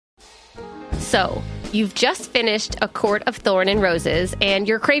So, you've just finished A Court of Thorn and Roses, and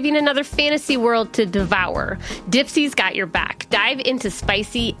you're craving another fantasy world to devour. Dipsy's got your back. Dive into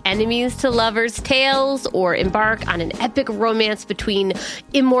spicy enemies to lovers tales, or embark on an epic romance between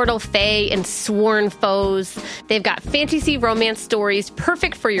immortal fae and sworn foes. They've got fantasy romance stories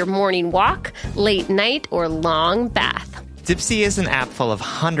perfect for your morning walk, late night, or long bath. Dipsy is an app full of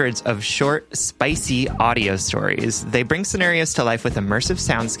hundreds of short, spicy audio stories. They bring scenarios to life with immersive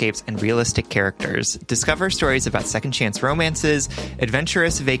soundscapes and realistic characters. Discover stories about second chance romances,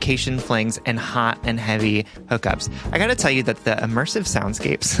 adventurous vacation flings, and hot and heavy hookups. I gotta tell you that the immersive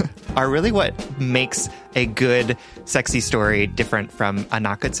soundscapes are really what makes a good sexy story different from a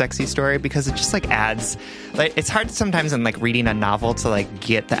not good sexy story, because it just adds, it's hard sometimes in reading a novel to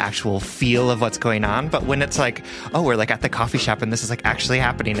get the actual feel of what's going on, but when it's we're at the coffee shop and this is actually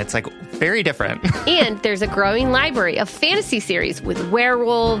happening, it's very different. And there's a growing library of fantasy series with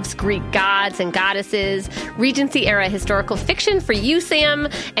werewolves, Greek gods and goddesses, Regency era historical fiction for you, Sam,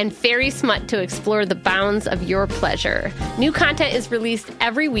 and fairy smut to explore the bounds of your pleasure. New content is released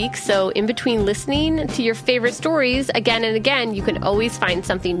every week, so in between listening to your favorite stories again and again, you can always find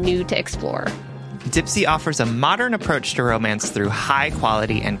something new to explore. Dipsy offers a modern approach to romance through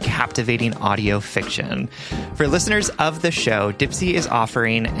high-quality and captivating audio fiction. For listeners of the show, Dipsy is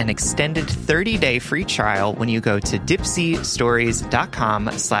offering an extended 30-day free trial when you go to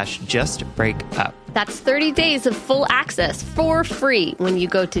dipsystories.com/justbreakup. That's 30 days of full access for free when you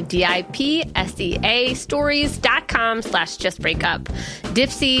go to dipseastories.com/justbreakup.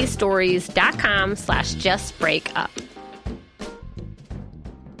 dipseastories.com/justbreakup.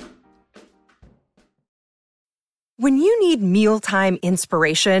 When you need mealtime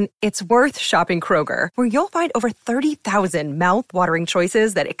inspiration, it's worth shopping Kroger, where you'll find over 30,000 mouth-watering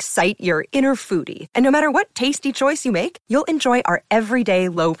choices that excite your inner foodie. And no matter what tasty choice you make, you'll enjoy our everyday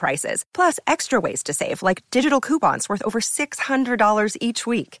low prices, plus extra ways to save, like digital coupons worth over $600 each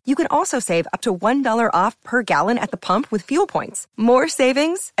week. You can also save up to $1 off per gallon at the pump with fuel points. More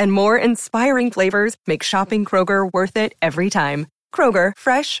savings and more inspiring flavors make shopping Kroger worth it every time. Kroger,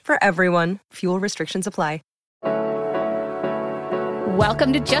 fresh for everyone. Fuel restrictions apply.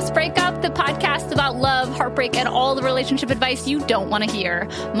 Welcome to Just Break Up, the podcast about love, heartbreak, and all the relationship advice you don't want to hear.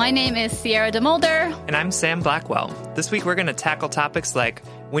 My name is Sierra DeMulder. And I'm Sam Blackwell. This week we're going to tackle topics like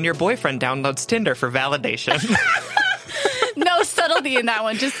when your boyfriend downloads Tinder for validation. No subtlety in that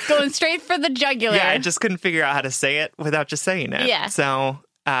one, just going straight for the jugular. Yeah, I just couldn't figure out how to say it without just saying it. Yeah. So,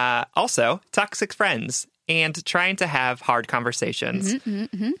 also, toxic friends. And trying to have hard conversations.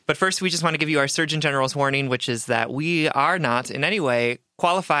 But first, we just want to give you our Surgeon General's warning, which is that we are not in any way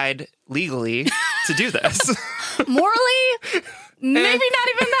qualified legally to do this. Morally? Maybe not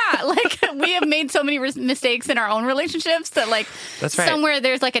even that. We have made so many mistakes in our own relationships that, That's right. Somewhere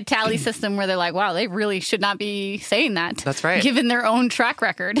there's a tally system where they're wow, they really should not be saying that. That's right. Given their own track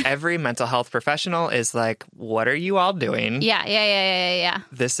record. Every mental health professional is what are you all doing? Yeah.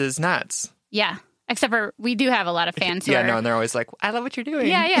 This is nuts. Yeah. Except for we do have a lot of fans who and they're always I love what you're doing.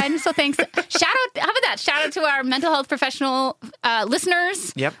 Yeah, and so thanks. Shout out, how about that? Shout out to our mental health professional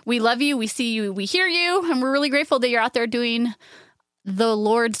listeners. Yep. We love you, we see you, we hear you, and we're really grateful that you're out there doing the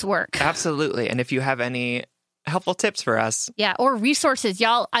Lord's work. Absolutely. And if you have any helpful tips for us. Yeah, or resources.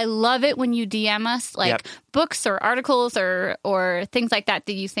 Y'all, I love it when you DM us, books or articles or things like that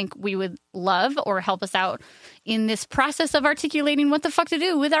you think we would love or help us out in this process of articulating what the fuck to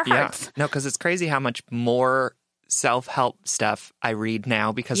do with our hearts. Yeah. No, because it's crazy how much more self-help stuff I read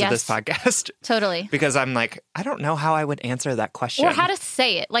now because of this podcast. Totally. Because I'm I don't know how I would answer that question. Or how to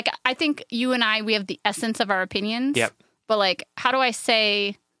say it. I think you and I, we have the essence of our opinions. Yep. But how do I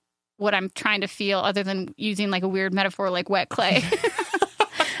say what I'm trying to feel other than using a weird metaphor like wet clay?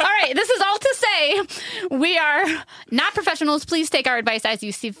 All right, this is all to say we are not professionals. Please take our advice as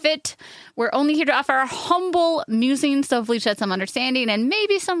you see fit. We're only here to offer our humble musings to hopefully shed some understanding and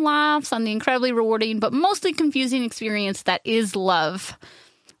maybe some laughs on the incredibly rewarding but mostly confusing experience that is love.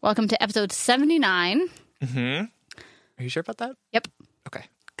 Welcome to episode 79. Mm-hmm. Are you sure about that? Yep. Okay.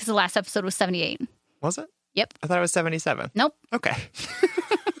 Because the last episode was 78. Was it? Yep. I thought it was 77. Nope. Okay.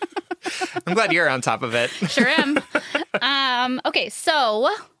 I'm glad you're on top of it. Sure am. Okay, so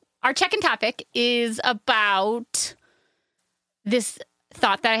our check-in topic is about this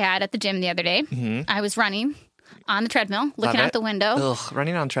thought that I had at the gym the other day. Mm-hmm. I was running on the treadmill, looking out the window. Ugh,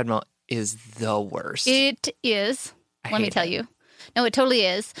 running on a treadmill is the worst. It is. Let me tell you. No, it totally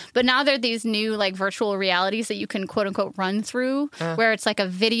is. But now there are these new virtual realities that you can quote unquote run through, where it's a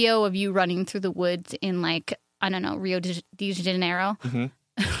video of you running through the woods in I don't know, Rio de Janeiro. Mm-hmm.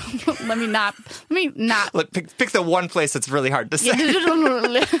 Let me not. Look, pick the one place that's really hard to say.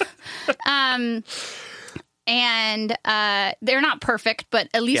 And they're not perfect, but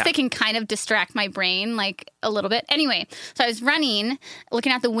at least Yeah. they can kind of distract my brain like a little bit. Anyway, so I was running,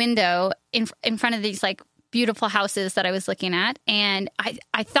 looking out the window in front of these like beautiful houses that I was looking at. And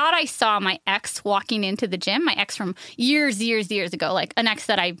I thought I saw my ex walking into the gym, my ex from years ago, like an ex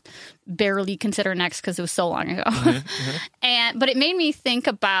that I barely consider an ex because it was so long ago. But it made me think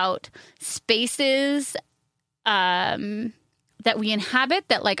about spaces that we inhabit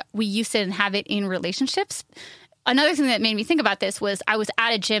that like we used to inhabit in relationships. Another thing that made me think about this was I was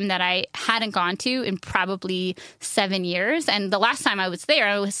at a gym that I hadn't gone to in probably 7 years. And the last time I was there,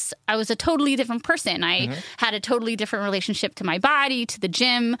 I was a totally different person. I had a totally different relationship to my body, to the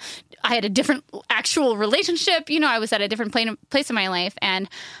gym. I had a different actual relationship. You know, I was at a different place in my life. And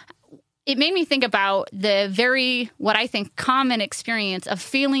it made me think about the very, what I think, common experience of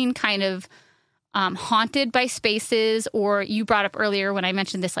feeling kind of haunted by spaces, or you brought up earlier when I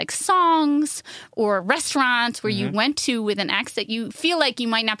mentioned this, like songs or restaurants where you went to with an ex that you feel like you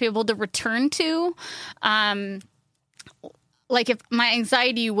might not be able to return to. Like if my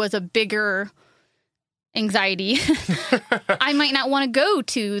anxiety was a bigger anxiety, I might not want to go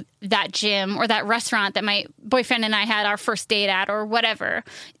to that gym or that restaurant that my boyfriend and I had our first date at or whatever.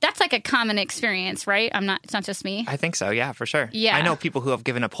 That's like a common experience, right? It's not just me. I think so. Yeah, for sure. Yeah. I know people who have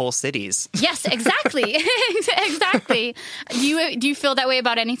given up whole cities. Yes, exactly. Exactly. Do you feel that way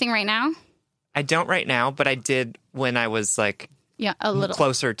about anything right now? I don't right now, but I did when I was like a little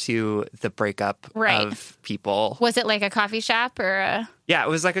closer to the breakup of people. Was it like a coffee shop or a... Yeah, it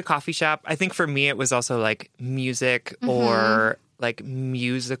was like a coffee shop. I think for me, it was also like music or like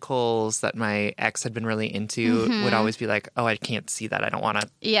musicals that my ex had been really into would always be like, oh, I can't see that. I don't want to.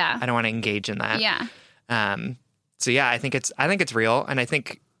 Yeah. I don't want to engage in that. Yeah. So yeah, I think it's real, and I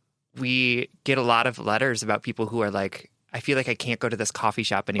think we get a lot of letters about people who are like, I feel like I can't go to this coffee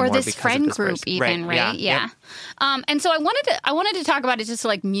shop anymore. Or this because friend of this group, person. even, right? Yeah. Yep. And so I wanted to talk about it just to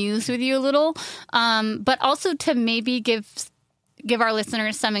like muse with you a little, but also to maybe give our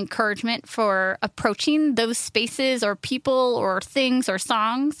listeners some encouragement for approaching those spaces or people or things or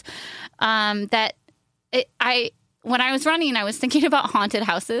songs when I was running, I was thinking about haunted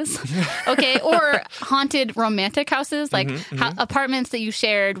houses, okay, or haunted romantic houses, like apartments that you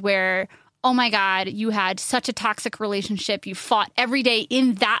shared where, oh my God, you had such a toxic relationship. You fought every day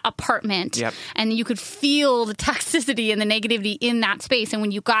in that apartment, and you could feel the toxicity and the negativity in that space. And when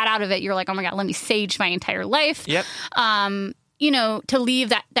you got out of it, you're like, oh my God, let me sage my entire life. Yep. To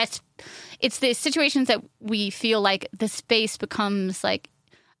leave it's the situations that we feel like the space becomes like,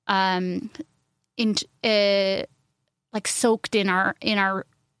 like soaked in our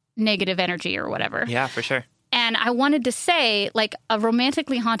negative energy or whatever. Yeah, for sure. And I wanted to say, like, a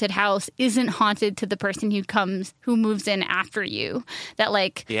romantically haunted house isn't haunted to the person who moves in after you. That,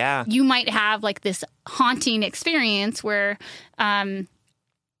 like, you might have like this haunting experience where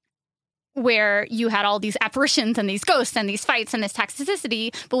you had all these apparitions and these ghosts and these fights and this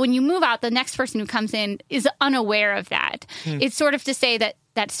toxicity. But when you move out, the next person who comes in is unaware of that. It's sort of to say that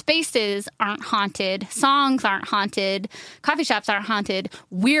spaces aren't haunted, songs aren't haunted, coffee shops aren't haunted,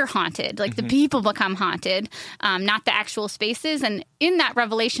 we're haunted. Like the people become haunted, not the actual spaces. And in that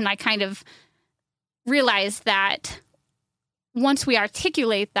revelation, I kind of realized that once we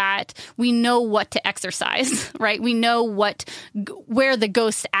articulate that, we know what to exercise, right? We know where the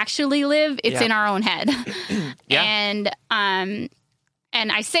ghosts actually live. It's in our own head. And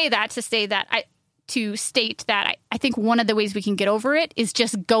I say that to say that to state that I think one of the ways we can get over it is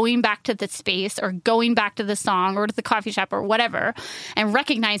just going back to the space or going back to the song or to the coffee shop or whatever and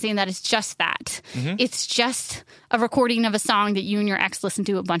recognizing that it's just that. It's just a recording of a song that you and your ex listened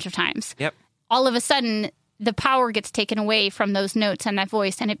to a bunch of times. Yep. All of a sudden, the power gets taken away from those notes and that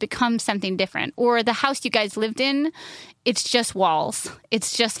voice and it becomes something different. Or the house you guys lived in, it's just walls.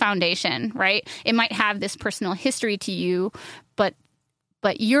 It's just foundation, right? It might have this personal history to you, but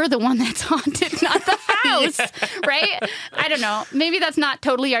you're the one that's haunted, not the house, right? I don't know. Maybe that's not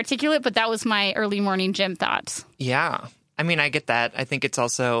totally articulate, but that was my early morning gym thoughts. Yeah. I mean, I get that. I think it's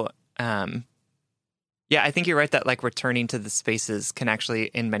also, I think you're right that like returning to the spaces can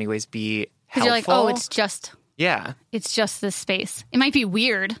actually in many ways be helpful. You're like, oh, it's just this space. It might be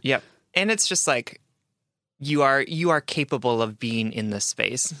weird. Yep. And it's just like, you are capable of being in this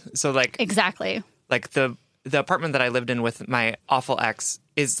space. So like, exactly. Like the apartment that I lived in with my awful ex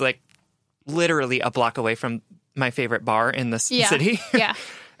is like literally a block away from my favorite bar in the city. Yeah.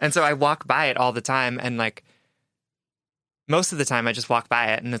 And so I walk by it all the time. And like most of the time I just walk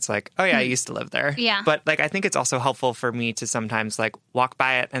by it and it's like, oh yeah, I used to live there. Yeah. But like, I think it's also helpful for me to sometimes like walk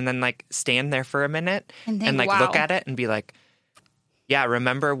by it and then like stand there for a minute and like wow. look at it and be like,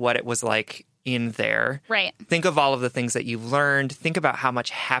 remember what it was like in there. Right. Think of all of the things that you've learned. Think about how much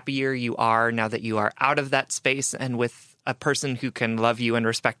happier you are now that you are out of that space and with a person who can love you and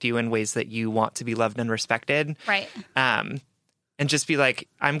respect you in ways that you want to be loved and respected. Right. And just be like,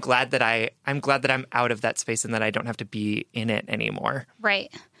 I'm glad that I'm out of that space and that I don't have to be in it anymore.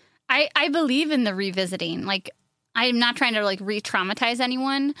 Right. I believe in the revisiting. Like, I'm not trying to like re-traumatize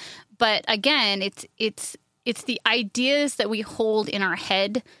anyone, but again, it's the ideas that we hold in our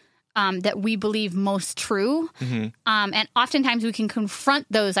head that we believe most true. Mm-hmm. And oftentimes we can confront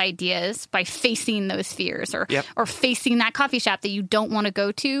those ideas by facing those fears or facing that coffee shop that you don't want to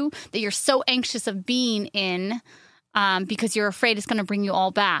go to, that you're so anxious of being in because you're afraid it's going to bring you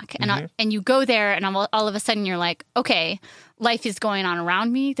all back. And you go there and all of a sudden you're like, okay, life is going on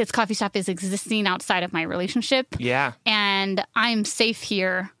around me. This coffee shop is existing outside of my relationship. Yeah. And I'm safe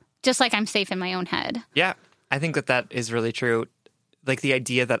here, just like I'm safe in my own head. Yeah. I think that is really true. Like the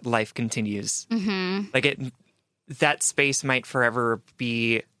idea that life continues. Mm-hmm. Like that space might forever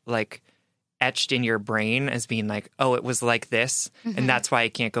be like etched in your brain as being like, oh, it was like this, and that's why I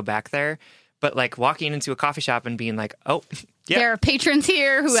can't go back there. But like walking into a coffee shop and being like, oh, yeah, there are patrons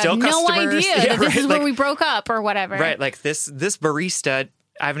here who still have no customers. idea that this is where we broke up or whatever. Right. Like this barista,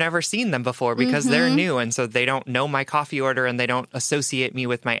 I've never seen them before because they're new. And so they don't know my coffee order and they don't associate me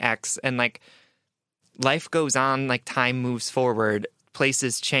with my ex. And like life goes on, like time moves forward,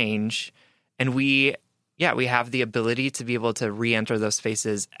 places change. And we have the ability to be able to re-enter those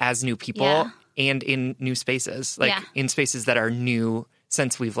spaces as new people and in new spaces, like in spaces that are new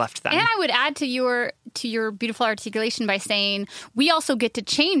since we've left them. And I would add to your beautiful articulation by saying we also get to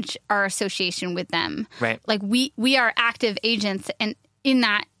change our association with them. Right. Like we are active agents, and in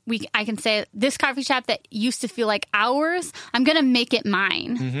that I can say this coffee shop that used to feel like ours, I'm going to make it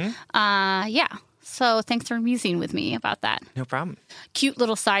mine. So thanks for musing with me about that. No problem. Cute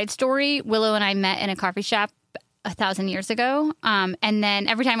little side story. Willow and I met in a coffee shop 1,000 years ago. And then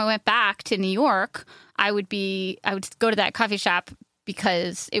every time I went back to New York, I would go to that coffee shop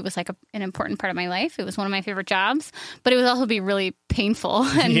because it was like an important part of my life. It was one of my favorite jobs, but it would also be really painful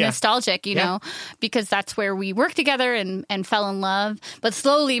and nostalgic, you know, because that's where we worked together and fell in love. But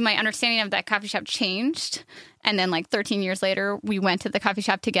slowly my understanding of that coffee shop changed. And then like 13 years later, we went to the coffee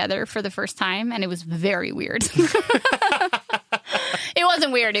shop together for the first time. And it was very weird. It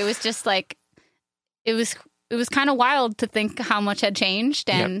wasn't weird. It was just like, it was kind of wild to think how much had changed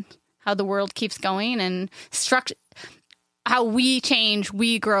and how the world keeps going and how we change,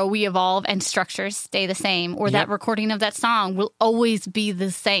 we grow, we evolve, and structures stay the same. Or that recording of that song will always be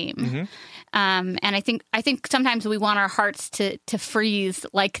the same. And I think sometimes we want our hearts to freeze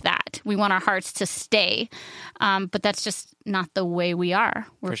like that. We want our hearts to stay, but that's just not the way we are.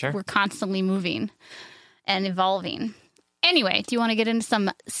 We're constantly moving and evolving. Anyway, do you want to get into some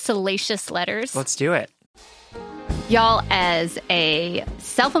salacious letters? Let's do it. Y'all, as a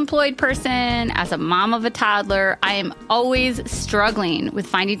self-employed person, as a mom of a toddler, I am always struggling with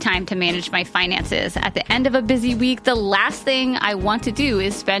finding time to manage my finances. At the end of a busy week, the last thing I want to do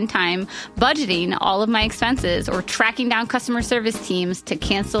is spend time budgeting all of my expenses or tracking down customer service teams to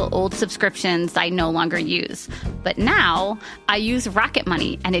cancel old subscriptions I no longer use. But now I use Rocket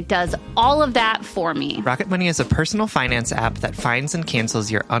Money, and it does all of that for me. Rocket Money is a personal finance app that finds and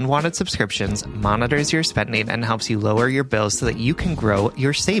cancels your unwanted subscriptions, monitors your spending, and helps you lower your bills so that you can grow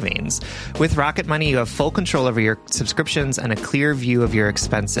your savings. With Rocket Money, you have full control over your subscriptions and a clear view of your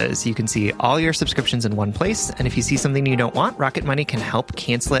expenses. You can see all your subscriptions in one place, and if you see something you don't want, Rocket Money can help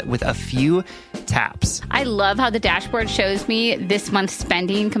cancel it with a few taps. I love how the dashboard shows me this month's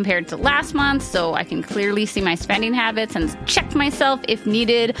spending compared to last month, so I can clearly see my spending habits and check myself if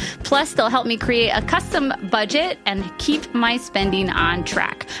needed. Plus, they'll help me create a custom budget and keep my spending on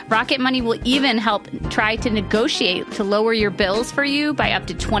track. Rocket Money will even help try to negotiate to lower your bills for you by up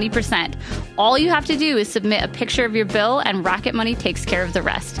to 20%. All you have to do is submit a picture of your bill, and Rocket Money takes care of the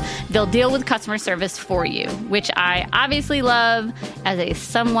rest. They'll deal with customer service for you, which I obviously love as a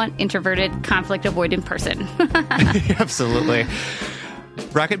somewhat introverted, conflict-avoidant person. Absolutely.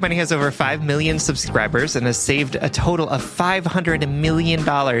 Rocket Money has over 5 million subscribers and has saved a total of $500 million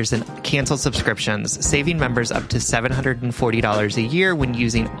in canceled subscriptions, saving members up to $740 a year when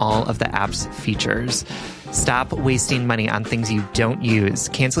using all of the app's features. Stop wasting money on things you don't use.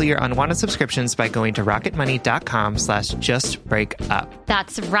 Cancel your unwanted subscriptions by going to rocketmoney.com/justbreakup.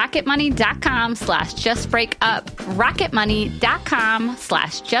 That's rocketmoney.com/justbreakup.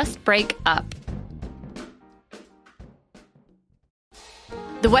 rocketmoney.com/justbreakup.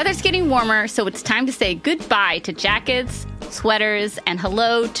 The weather's getting warmer, so it's time to say goodbye to jackets, sweaters, and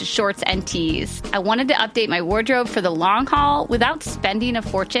hello to shorts and tees. I wanted to update my wardrobe for the long haul without spending a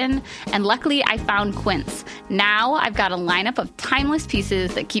fortune, and luckily I found Quince. Now I've got a lineup of timeless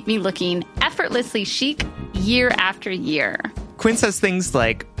pieces that keep me looking effortlessly chic year after year. Quince has things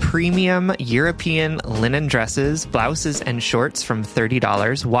like premium European linen dresses, blouses, and shorts from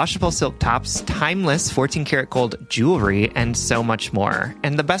 $30, washable silk tops, timeless 14-karat gold jewelry, and so much more.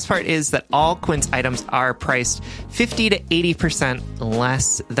 And the best part is that all Quince items are priced 50 to 80%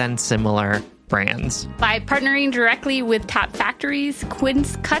 less than similar brands. By partnering directly with top factories,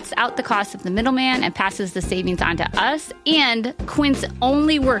 Quince cuts out the cost of the middleman and passes the savings on to us. And Quince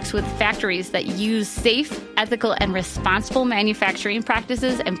only works with factories that use safe, ethical, and responsible manufacturing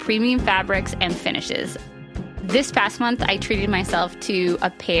practices and premium fabrics and finishes. This past month, I treated myself to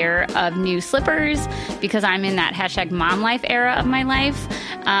a pair of new slippers because I'm in that #mom life era of my life,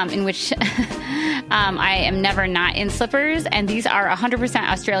 in which I am never not in slippers. And these are 100%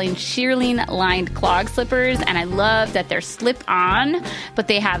 Australian shearling lined clog slippers. And I love that they're slip on, but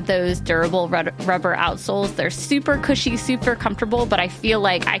they have those durable rubber outsoles. They're super cushy, super comfortable, but I feel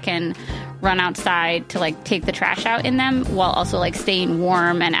like I can run outside to like take the trash out in them while also like staying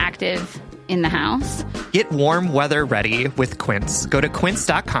warm and active in the house. Get warm weather ready with Quince. Go to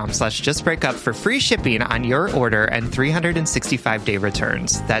quince.com/justbreakup for free shipping on your order and 365-day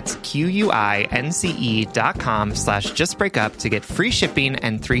returns. That's QUINCE.com/justbreakup to get free shipping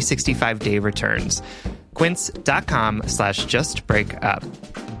and 365-day returns. Quince.com/justbreakup.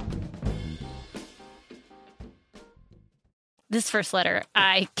 This first letter,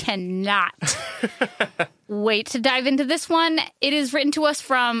 I cannot wait to dive into this one. It is written to us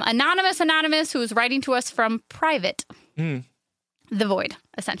from Anonymous, who is writing to us from private. The void,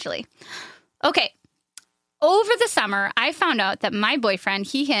 essentially. Okay. Over the summer, I found out that my boyfriend,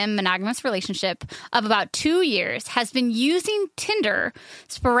 he-him monogamous relationship of about 2 years, has been using Tinder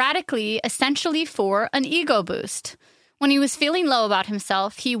sporadically, essentially for an ego boost. When he was feeling low about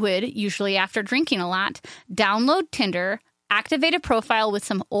himself, he would, usually after drinking a lot, download Tinder, activate a profile with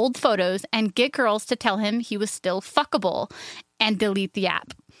some old photos, and get girls to tell him he was still fuckable, and delete the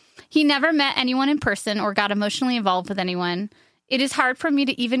app. He never met anyone in person or got emotionally involved with anyone. It is hard for me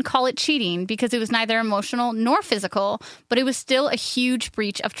to even call it cheating because it was neither emotional nor physical, but it was still a huge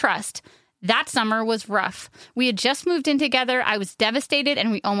breach of trust. That summer was rough. We had just moved in together. I was devastated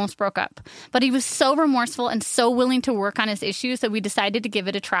and we almost broke up. But he was so remorseful and so willing to work on his issues that we decided to give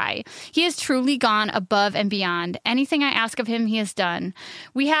it a try. He has truly gone above and beyond. Anything I ask of him, he has done.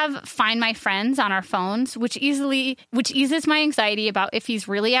 We have Find My Friends on our phones, which eases my anxiety about if he's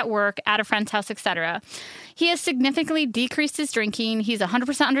really at work, at a friend's house, etc. He has significantly decreased his drinking. He's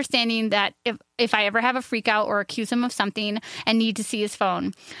 100% understanding that if I ever have a freak out or accuse him of something and need to see his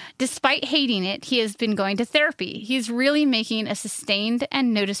phone. Despite hating it, he has been going to therapy. He's really making a sustained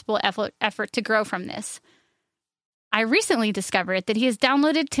and noticeable effort to grow from this. I recently discovered that he has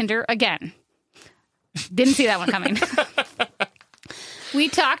downloaded Tinder again. Didn't see that one coming. We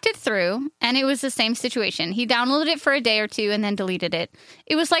talked it through, and it was the same situation. He downloaded it for a day or two and then deleted it.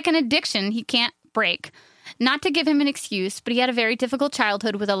 It was like an addiction he can't break. Not to give him an excuse, but he had a very difficult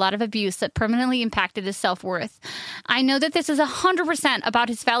childhood with a lot of abuse that permanently impacted his self-worth. I know that this is 100% about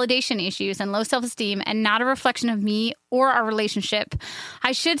his validation issues and low self-esteem and not a reflection of me or our relationship.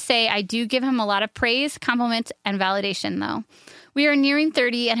 I should say I do give him a lot of praise, compliments, and validation, though. We are nearing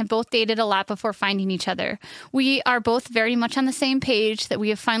 30 and have both dated a lot before finding each other. We are both very much on the same page that we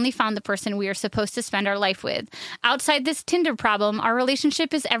have finally found the person we are supposed to spend our life with. Outside this Tinder problem, our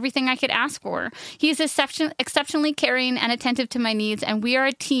relationship is everything I could ask for. He is exceptionally caring and attentive to my needs, and we are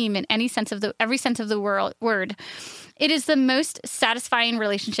a team in every sense of the word. It is the most satisfying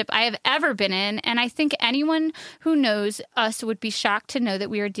relationship I have ever been in, and I think anyone who knows us would be shocked to know that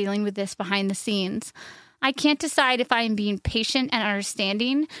we are dealing with this behind the scenes. I can't decide if I am being patient and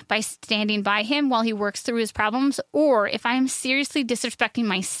understanding by standing by him while he works through his problems, or if I am seriously disrespecting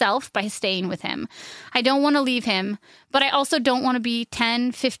myself by staying with him. I don't want to leave him, but I also don't want to be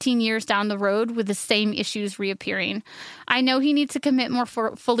 10, 15 years down the road with the same issues reappearing. I know he needs to commit more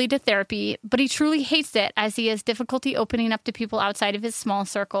fully to therapy, but he truly hates it as he has difficulty opening up to people outside of his small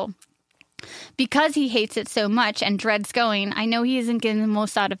circle. Because he hates it so much and dreads going, I know he isn't getting the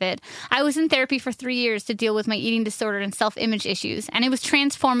most out of it. I was in therapy for 3 years to deal with my eating disorder and self-image issues, and it was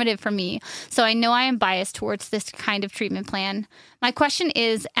transformative for me, so I know I am biased towards this kind of treatment plan. My question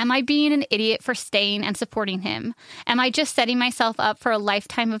is, am I being an idiot for staying and supporting him? Am I just setting myself up for a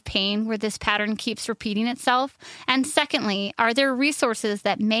lifetime of pain where this pattern keeps repeating itself? And secondly, are there resources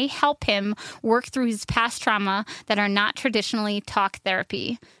that may help him work through his past trauma that are not traditionally talk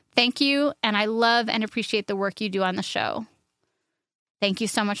therapy? Thank you, and I love and appreciate the work you do on the show. Thank you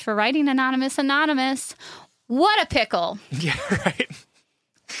so much for writing, Anonymous. What a pickle. Yeah, right.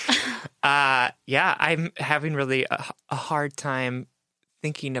 Yeah, I'm having really a hard time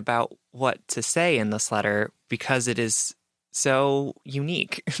thinking about what to say in this letter because it is so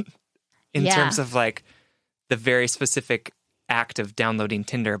unique in terms of like the very specific act of downloading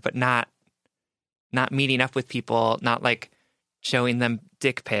Tinder, but not meeting up with people, not like showing them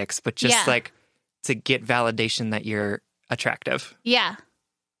dick pics, but just like to get validation that you're attractive. Yeah.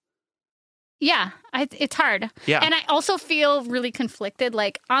 Yeah, it's hard. Yeah. And I also feel really conflicted.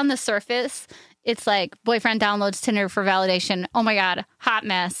 Like on the surface, it's like boyfriend downloads Tinder for validation. Oh my God, hot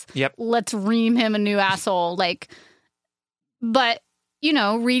mess. Yep. Let's ream him a new asshole. Like, but, you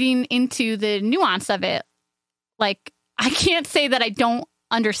know, reading into the nuance of it, like, I can't say that I don't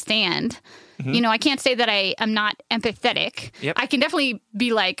understand. Mm-hmm. You know, I can't say that I am not empathetic. Yep. I can definitely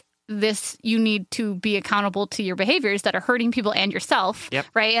be like, this, you need to be accountable to your behaviors that are hurting people and yourself. Yep.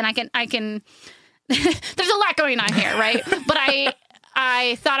 Right. And I can, there's a lot going on here. Right. But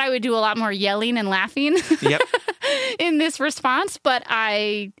I thought I would do a lot more yelling and laughing Yep. in this response, but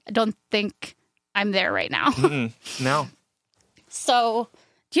I don't think I'm there right now. No. So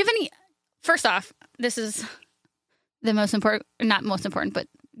do you have any, first off, this is the most important, not most important, but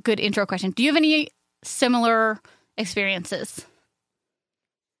good intro question. Do you have any similar experiences?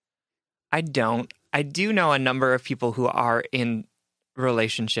 I don't. I do know a number of people who are in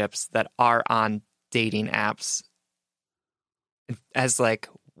relationships that are on dating apps as like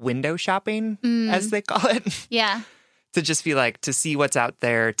window shopping, as they call it. Yeah. To just be like, to see what's out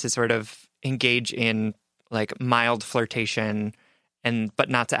there, to sort of engage in like mild flirtation but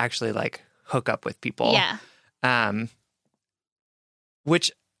not to actually like hook up with people. Yeah.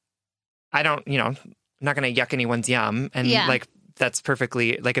 Which I don't, I'm not going to yuck anyone's yum. And like, that's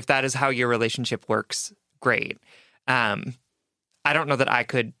perfectly, like, if that is how your relationship works, great. I don't know that I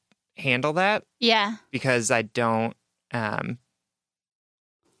could handle that. Yeah. Because I don't,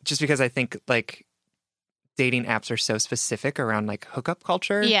 just because I think, like, dating apps are so specific around, like, hookup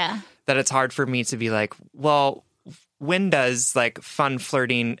culture. Yeah. That it's hard for me to be like, well, when does, like, fun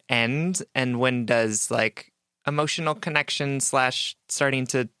flirting end? And when does, like, emotional connection / starting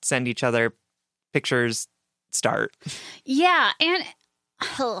to send each other pictures start? Yeah, and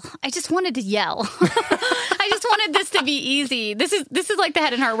I just wanted to yell. I just wanted this to be easy. This is like the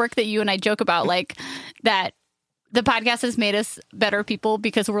head and heart work that you and I joke about, like that the podcast has made us better people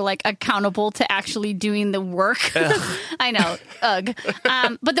because we're like accountable to actually doing the work. I know, ugh.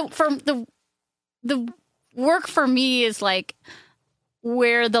 But the work for me is like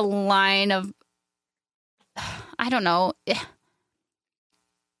where the line of, I don't know,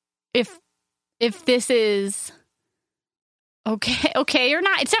 if this is okay or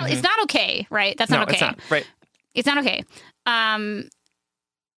not. It's not okay, right? That's not okay. It's not, right. It's not okay.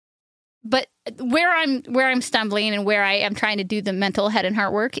 But where I'm stumbling and where I am trying to do the mental head and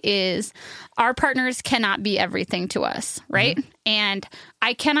heart work is our partners cannot be everything to us, right? Mm-hmm. And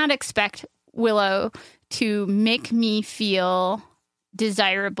I cannot expect Willow to make me feel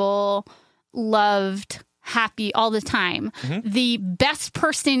desirable, loved, happy all the time. Mm-hmm. The best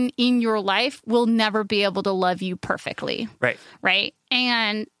person in your life will never be able to love you perfectly. Right. Right.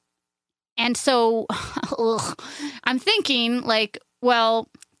 And so I'm thinking like, well,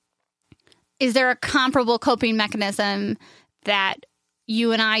 is there a comparable coping mechanism that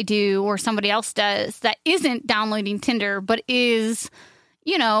you and I do or somebody else does that isn't downloading Tinder, but is,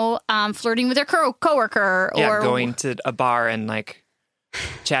 flirting with their coworker or going to a bar and like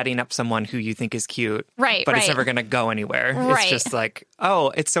chatting up someone who you think is cute, right? But it's never going to go anywhere. Right. It's just like, oh,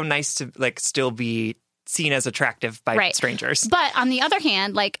 it's so nice to like still be seen as attractive by strangers. But on the other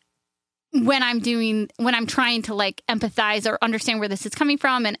hand, like when I'm trying to like empathize or understand where this is coming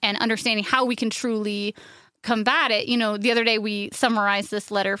from and understanding how we can truly combat it. The other day we summarized this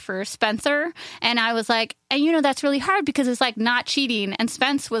letter for Spencer and I was like, and that's really hard because it's like not cheating. And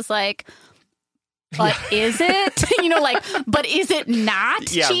Spence was like, but is it? But is it not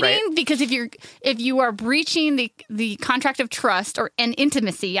cheating? Right. Because if you are breaching the contract of trust and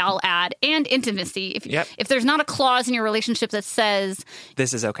intimacy, I'll add, and intimacy, if there's not a clause in your relationship that says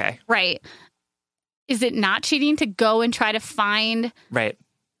this is okay. Right. Is it not cheating to go and try to find Right.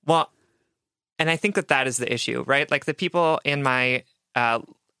 Well, and I think that is the issue, right? Like the people in my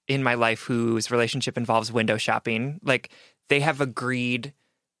life whose relationship involves window shopping, like they have agreed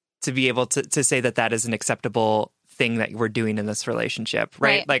to be able to say that is an acceptable thing that we're doing in this relationship,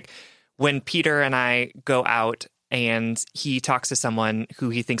 right? Like when Peter and I go out and he talks to someone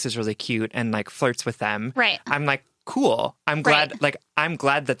who he thinks is really cute and like flirts with them, right? I'm like, cool. I'm glad, Right. I'm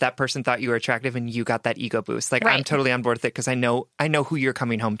glad that person thought you were attractive and you got that ego boost. Like, I'm Right. totally on board with it because I know who you're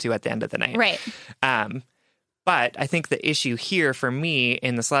coming home to at the end of the night. Right. But I think the issue here for me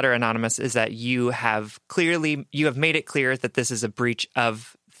in this letter, Anonymous, is that you have made it clear that this is a breach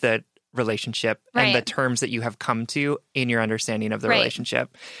of the relationship and the Right. terms that you have come to in your understanding of the Right.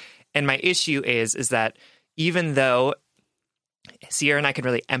 relationship. And my issue is that even though Sierra and I can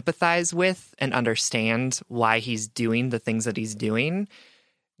really empathize with and understand why he's doing the things that he's doing,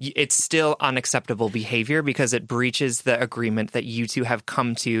 it's still unacceptable behavior because it breaches the agreement that you two have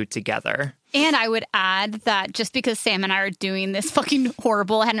come to together. And I would add that just because Sam and I are doing this fucking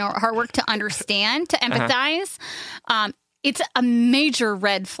horrible and hard work to understand, to empathize, it's a major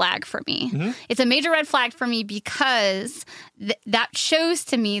red flag for me. Mm-hmm. It's a major red flag for me because that shows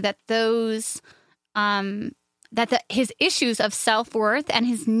to me that his issues of self-worth and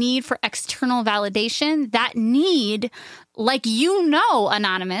his need for external validation, that need, like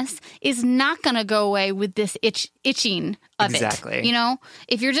Anonymous, is not going to go away with this itching of Exactly. it.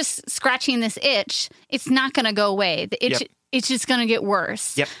 If you're just scratching this itch, it's not going to go away. The itch, Yep. it's just going to get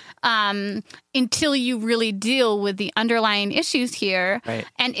worse. Yep. Until you really deal with the underlying issues here. Right.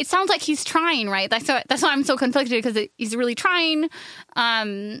 And it sounds like he's trying, right? That's why I'm so conflicted, because he's really trying.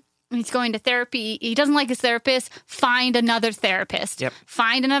 He's going to therapy. He doesn't like his therapist. Find another therapist. Yep.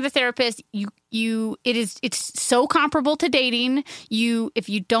 Find another therapist. It's so comparable to dating. If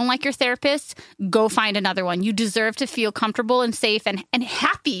you don't like your therapist, go find another one. You deserve to feel comfortable and safe and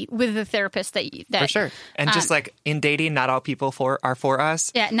happy with the therapist that For sure. And just like in dating, not all people are for us.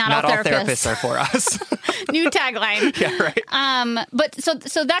 Yeah, not all therapists are for us. new tagline. Yeah, right. But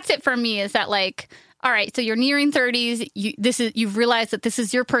so that's it for me, is that like, all right, so you're nearing 30s. You've realized that this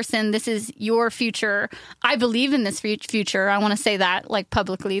is your person. This is your future. I believe in this future. I want to say that like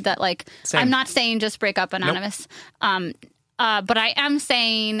publicly, that like, Same. I'm not saying just break up, Anonymous. Nope. But I am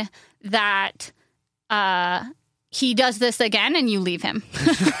saying that he does this again and you leave him.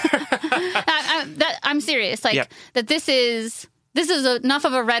 I'm serious. Like, Yep. that this is enough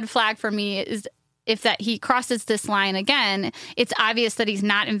of a red flag for me, is if that he crosses this line again, it's obvious that he's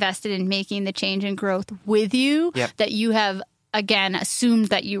not invested in making the change and growth with you. Yep. That you have, again, assumed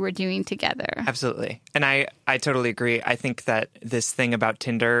that you were doing together. Absolutely. And I totally agree. I think that this thing about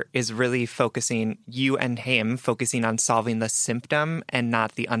Tinder is really focusing on solving the symptom and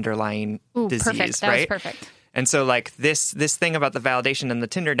not the underlying disease, perfect. That right? was perfect. And so like this thing about the validation and the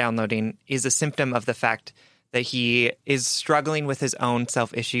Tinder downloading is a symptom of the fact that he is struggling with his own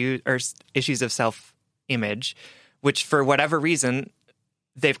self-issue or issues of self-image, which for whatever reason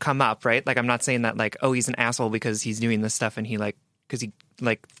they've come up, right? Like, I'm not saying that like, oh, he's an asshole because he's doing this stuff and because he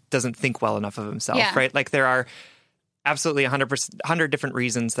doesn't think well enough of himself, Yeah. right? Like, there are absolutely 100 different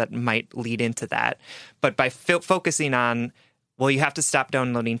reasons that might lead into that. But by focusing on, well, you have to stop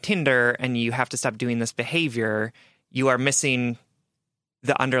downloading Tinder and you have to stop doing this behavior, you are missing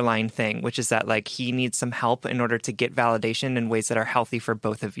the underlying thing, which is that like he needs some help in order to get validation in ways that are healthy for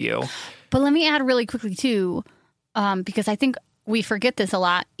both of you. But let me add really quickly too, because I think we forget this a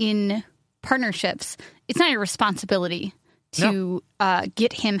lot in partnerships. It's not your responsibility to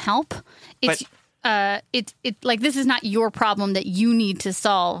get him help. It's like, this is not your problem that you need to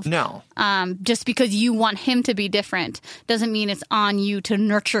solve. No. Just because you want him to be different doesn't mean it's on you to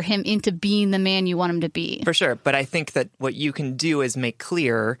nurture him into being the man you want him to be. For sure. But I think that what you can do is make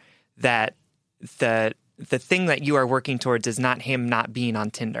clear that the thing that you are working towards is not him not being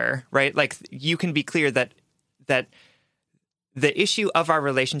on Tinder, right? Like, you can be clear that the issue of our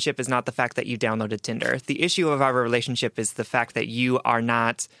relationship is not the fact that you downloaded Tinder. The issue of our relationship is the fact that you are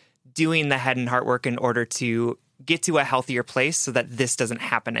not doing the head and heart work in order to get to a healthier place so that this doesn't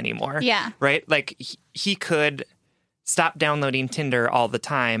happen anymore. Yeah. Right? Like, he could stop downloading Tinder all the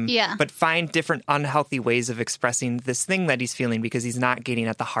time, but find different unhealthy ways of expressing this thing that he's feeling because he's not getting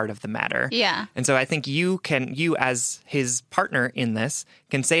at the heart of the matter. Yeah. And so I think you as his partner in this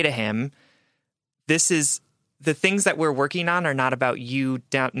can say to him, this is the things that we're working on are not about you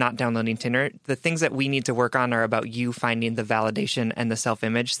not downloading Tinder. The things that we need to work on are about you finding the validation and the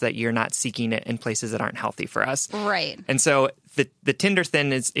self-image so that you're not seeking it in places that aren't healthy for us. Right. And so the Tinder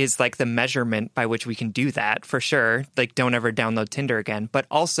thing is like the measurement by which we can do that, for sure. Like, don't ever download Tinder again. But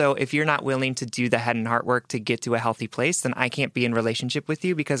also, if you're not willing to do the head and heart work to get to a healthy place, then I can't be in relationship with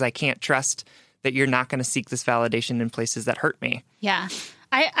you because I can't trust that you're not going to seek this validation in places that hurt me. Yeah.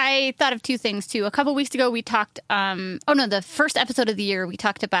 I thought of two things, too. A couple weeks ago, we talked, the first episode of the year, we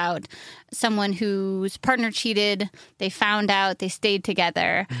talked about someone whose partner cheated. They found out, they stayed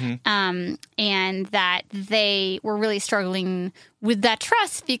together, and that they were really struggling with that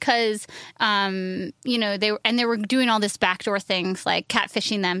trust because, they were doing all this backdoor things like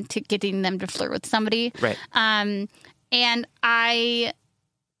catfishing them to getting them to flirt with somebody. Right. And I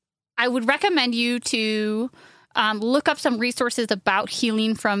would recommend you to look up some resources about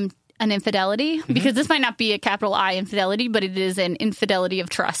healing from an infidelity, because this might not be a capital I infidelity, but it is an infidelity of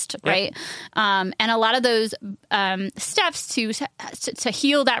trust, right? And a lot of those steps to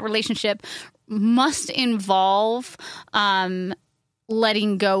heal that relationship must involve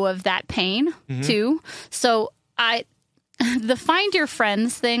letting go of that pain too. So the Find Your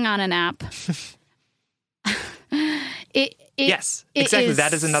Friends thing on an app. Yes, exactly.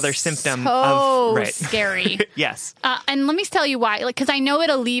 That is another symptom of scary. Yes. And let me tell you why. Because I know it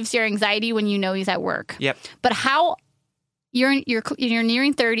alleviates your anxiety when you know he's at work. Yep. But how you're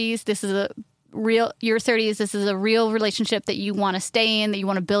nearing 30s. This is your 30s. This is a real relationship that you want to stay in, that you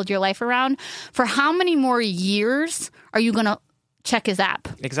want to build your life around. For how many more years are you going to check his app?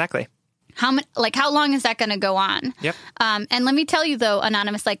 Exactly. How long is that going to go on? Yep. And let me tell you though,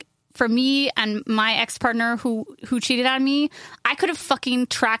 Anonymous, for me and my ex-partner who cheated on me, I could have fucking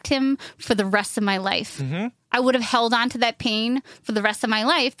tracked him for the rest of my life. I would have held on to that pain for the rest of my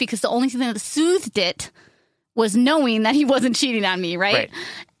life because the only thing that soothed it was knowing that he wasn't cheating on me, right?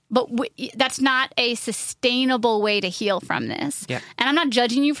 But that's not a sustainable way to heal from this. Yeah. And I'm not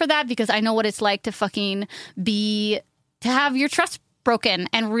judging you for that because I know what it's like to have your trust broken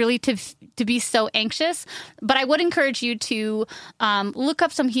and really to be so anxious. But I would encourage you to look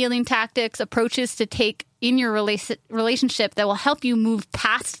up some healing tactics, approaches to take in your relationship that will help you move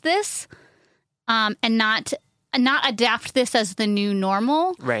past this and not adapt this as the new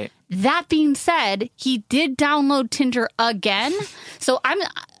normal. Right. That being said, he did download Tinder again. So I'm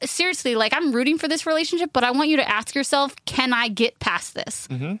seriously, I'm rooting for this relationship, but I want you to ask yourself, can I get past this?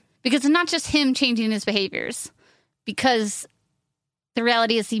 Because it's not just him changing his behaviors, because the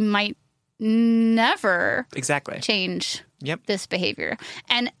reality is he might never change this behavior.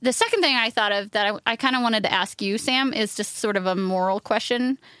 And the second thing I thought of that I kind of wanted to ask you, Sam, is just sort of a moral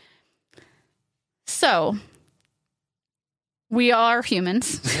question. So, we are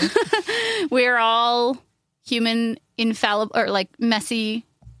humans. We're all human, infallible, or messy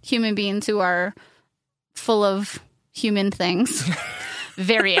human beings who are full of human things.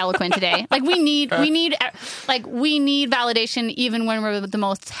 Very eloquent today. We need validation even when we're the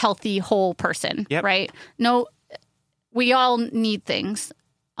most healthy, whole person, right? No, we all need things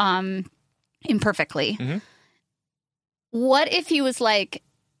imperfectly. What if he was like,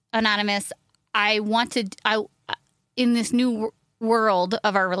 Anonymous, in this new world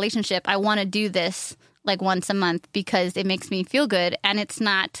of our relationship, I want to do this once a month because it makes me feel good, and it's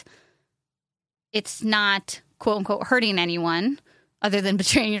not quote unquote hurting anyone other than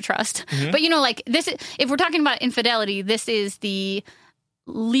betraying your trust. But this is, if we're talking about infidelity, this is the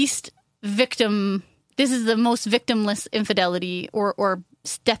least victim. This is the most victimless infidelity or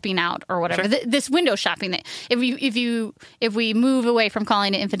stepping out or whatever. Sure. This window shopping. If we move away from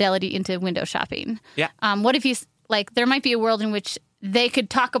calling it infidelity into window shopping. Yeah. What if he's there might be a world in which they could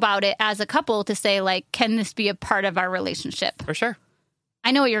talk about it as a couple to say can this be a part of our relationship? For sure.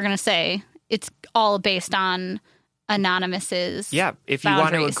 I know what you're going to say. It's all based on Anonymous's if boundaries. you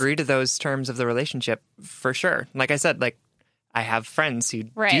want to agree to those terms of the relationship, for sure. Like I said, I have friends who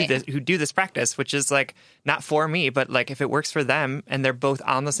do this practice, which is not for me, but if it works for them and they're both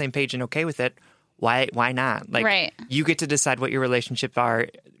on the same page and okay with it, why not? You get to decide what your relationships are.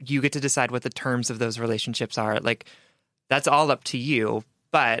 You get to decide what the terms of those relationships are. That's all up to you.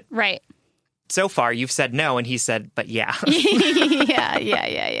 But so far you've said no, and he said, but yeah. yeah.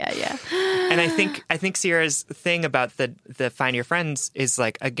 And I think Sierra's thing about the Find Your Friends is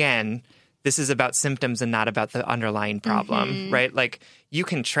again, this is about symptoms and not about the underlying problem, right? You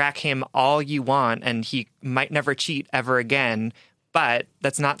can track him all you want and he might never cheat ever again, but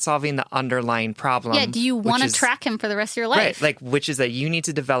that's not solving the underlying problem. Yeah, do you want to track him for the rest of your life? Right, which is that you need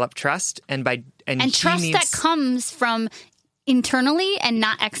to develop trust and trust that comes from internally and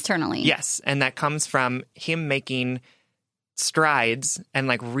not externally. Yes, and that comes from him making strides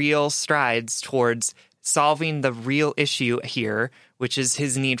and real strides towards solving the real issue here, which is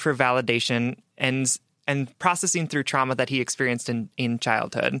his need for validation and processing through trauma that he experienced in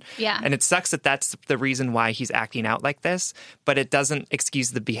childhood. Yeah. And it sucks that that's the reason why he's acting out like this, but it doesn't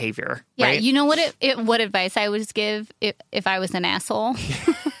excuse the behavior. Yeah, right? You know what advice I would give if I was an asshole?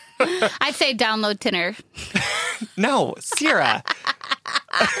 I'd say download Tinder. No, Sierra.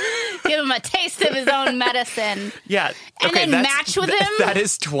 Give him a taste of his own medicine. Yeah. And then match with him? That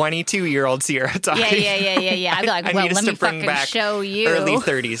is 22-year-old Sierra talking. Yeah. I'd be like, I well, need us let to me bring fucking back show you. early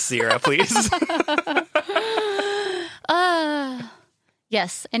 30s Sierra, please.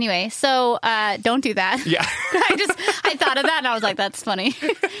 Yes. Anyway, so don't do that. Yeah. I thought of that and I was like, that's funny.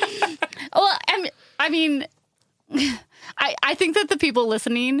 Well, I mean, I think that the people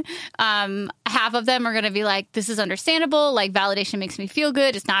listening, half of them are going to be like, this is understandable. Like, validation makes me feel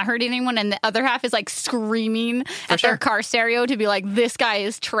good. It's not hurting anyone. And the other half is like screaming at their car stereo to be like, this guy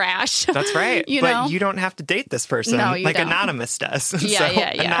is trash. That's right. You but know? you don't have to date this person No, you like don't. Anonymous does.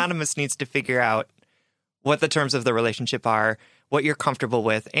 Yeah. Anonymous needs to figure out what the terms of the relationship are, what you're comfortable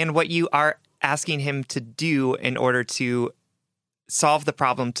with, and what you are asking him to do in order to solve the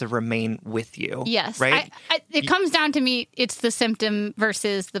problem to remain with you. Yes. Right? It comes down to me, it's the symptom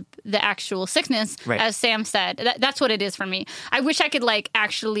versus the actual sickness, Right. as Sam said. That's what it is for me. I wish I could like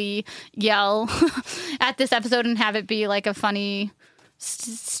actually yell at this episode and have it be like a funny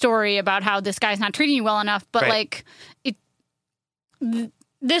story about how this guy's not treating you well enough. But Right. like,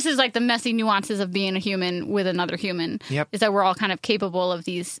 this is like the messy nuances of being a human with another human. Yep. Is that we're all kind of capable of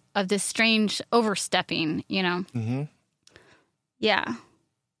this strange overstepping, you know? Mm-hmm. Yeah.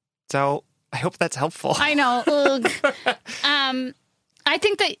 So I hope that's helpful. I know. Ugh. I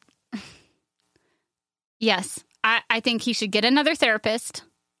think that, yes, I think he should get another therapist.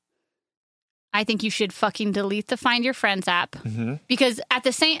 I think you should fucking delete the Find Your Friends app, because at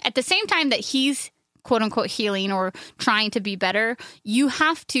the same time that he's quote unquote healing or trying to be better, you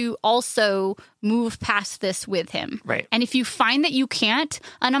have to also move past this with him. Right. And if you find that you can't,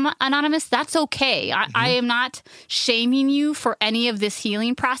 Anonymous, that's okay. I am not shaming you for any of this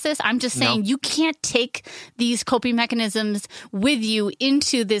healing process. I'm just saying you can't take these coping mechanisms with you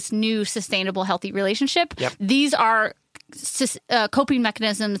into this new sustainable, healthy relationship. Yep. These are coping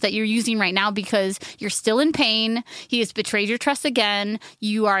mechanisms that you're using right now because you're still in pain. He has betrayed your trust again.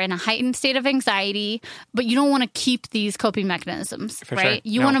 You are in a heightened state of anxiety, but you don't want to keep these coping mechanisms, For right? sure.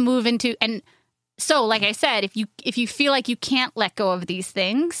 You want to move into, and so like I said, if you feel like you can't let go of these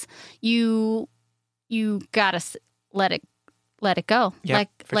things, you gotta let it go. Yep,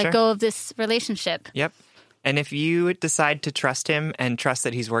 for let sure. go of this relationship. Yep. And if you decide to trust him and trust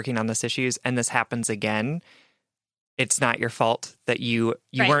that he's working on this issues and this happens again, it's not your fault that you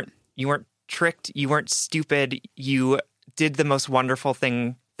Right. weren't tricked, you weren't stupid, you did the most wonderful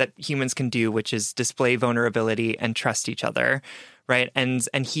thing that humans can do, which is display vulnerability and trust each other, right? And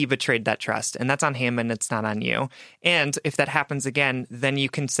he betrayed that trust, and that's on him and it's not on you. And if that happens again, then you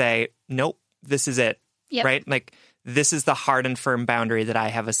can say, nope, this is it, Yep. right? Like, this is the hard and firm boundary that I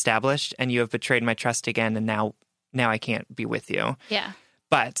have established, and you have betrayed my trust again, and now I can't be with you. Yeah.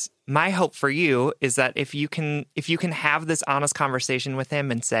 But my hope for you is that if you can have this honest conversation with him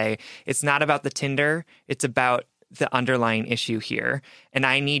and say, it's not about the Tinder, it's about the underlying issue here. And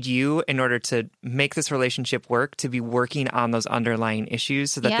I need you, in order to make this relationship work, to be working on those underlying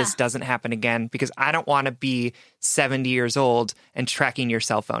issues so that this doesn't happen again, because I don't want to be 70 years old and tracking your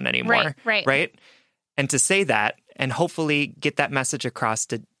cell phone anymore. Right? And to say that and hopefully get that message across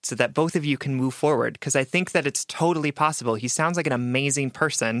so that both of you can move forward. Because I think that it's totally possible. He sounds like an amazing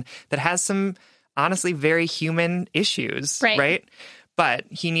person that has some, honestly, very human issues, right? But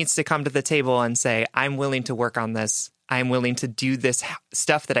he needs to come to the table and say, I'm willing to work on this. I'm willing to do this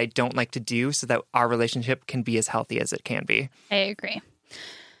stuff that I don't like to do so that our relationship can be as healthy as it can be. I agree.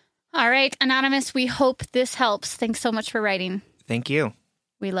 All right, Anonymous, we hope this helps. Thanks so much for writing. Thank you.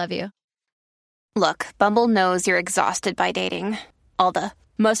 We love you. Look, Bumble knows you're exhausted by dating. All the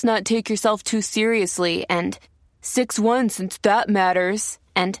must not take yourself too seriously and 6'1" since that matters.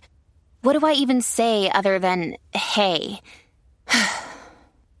 And what do I even say other than hey?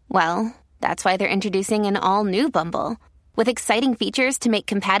 Well, that's why they're introducing an all-new Bumble with exciting features to make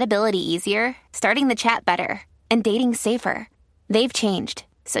compatibility easier, starting the chat better, and dating safer. They've changed,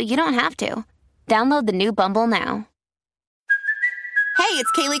 so you don't have to. Download the new Bumble now. Hey,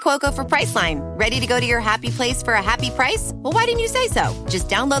 it's Kaylee Cuoco for Priceline. Ready to go to your happy place for a happy price? Well, why didn't you say so? Just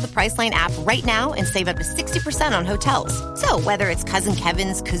download the Priceline app right now and save up to 60% on hotels. So whether it's Cousin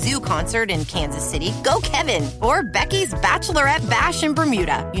Kevin's Kazoo Concert in Kansas City, go Kevin, or Becky's Bachelorette Bash in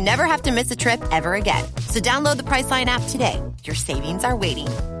Bermuda, you never have to miss a trip ever again. So download the Priceline app today. Your savings are waiting.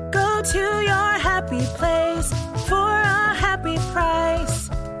 Go to your happy place for a happy price.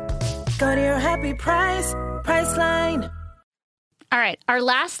 Go to your happy price, Priceline. All right. Our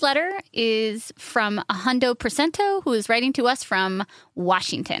last letter is from a Hundo Percento, who is writing to us from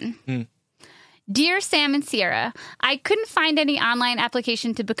Washington. Dear Sam and Sierra, I couldn't find any online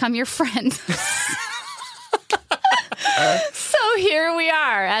application to become your friend. So here we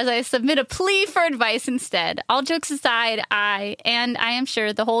are, as I submit a plea for advice instead. All jokes aside, I am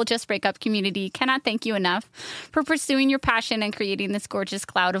sure the whole Just Break Up community cannot thank you enough for pursuing your passion and creating this gorgeous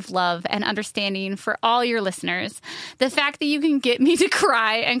cloud of love and understanding for all your listeners. The fact that you can get me to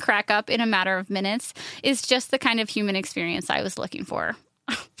cry and crack up in a matter of minutes is just the kind of human experience I was looking for.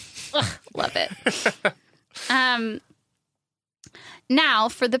 Love it. Now,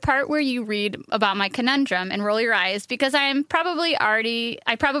 for the part where you read about my conundrum and roll your eyes, because I probably already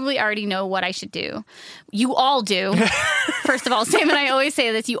know what I should do. You all do. First of all, Sam and I always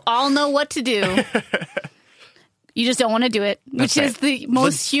say this. You all know what to do. You just don't want to do it, which is the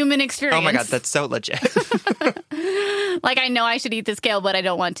most human experience. Oh my God, that's so legit. Like, I know I should eat this kale, but I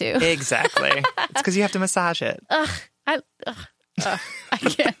don't want to. Exactly. It's because you have to massage it. I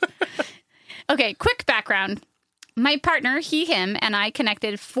can't. Okay, quick background. My partner, he, him, and I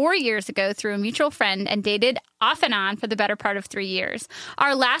connected 4 years ago through a mutual friend and dated off and on for the better part of 3 years.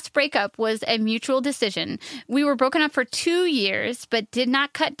 Our last breakup was a mutual decision. We were broken up for 2 years, but did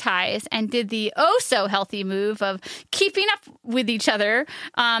not cut ties and did the oh-so-healthy move of keeping up with each other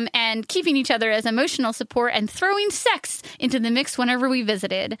and keeping each other as emotional support and throwing sex into the mix whenever we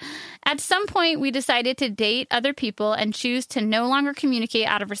visited. At some point, we decided to date other people and choose to no longer communicate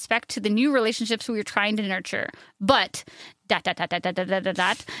out of respect to the new relationships we were trying to nurture. But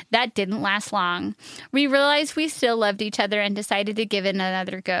that didn't last long. We realized we still loved each other and decided to give it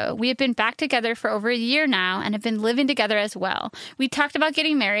another go. We have been back together for over a year now and have been living together as well. We talked about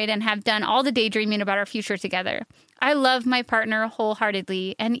getting married and have done all the daydreaming about our future together. I love my partner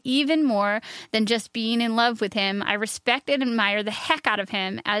wholeheartedly, and even more than just being in love with him, I respect and admire the heck out of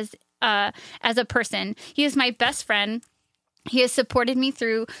him as a person. He is my best friend. He has supported me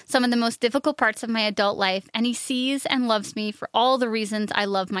through some of the most difficult parts of my adult life, and he sees and loves me for all the reasons I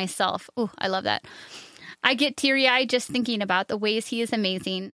love myself. Ooh, I love that. I get teary-eyed just thinking about the ways he is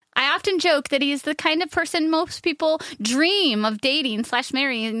amazing. I often joke that he is the kind of person most people dream of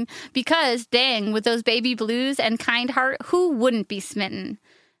dating/marrying because, dang, with those baby blues and kind heart, who wouldn't be smitten?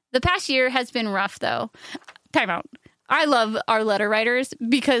 The past year has been rough, though. Time out. I love our letter writers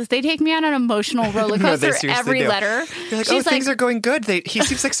because they take me on an emotional roller coaster every letter. You're like, oh, things are going good. He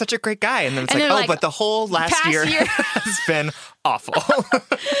seems like such a great guy. And then it's like, but the whole last year has been awful. And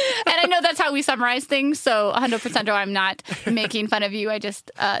I know that's how we summarize things. So 100% I'm not making fun of you. I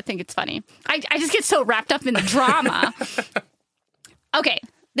just think it's funny. I just get so wrapped up in the drama. Okay.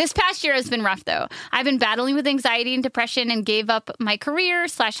 This past year has been rough, though. I've been battling with anxiety and depression and gave up my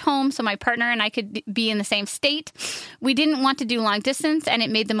career/home so my partner and I could be in the same state. We didn't want to do long distance, and it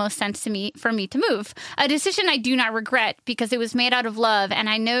made the most sense for me to move. A decision I do not regret because it was made out of love, and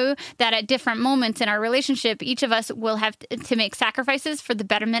I know that at different moments in our relationship, each of us will have to make sacrifices for the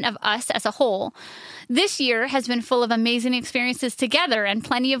betterment of us as a whole. This year has been full of amazing experiences together and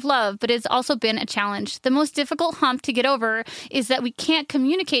plenty of love, but it's also been a challenge. The most difficult hump to get over is that we can't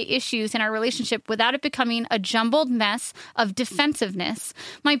communicate issues in our relationship without it becoming a jumbled mess of defensiveness.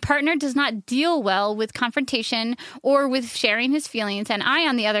 My partner does not deal well with confrontation or with sharing his feelings, and I,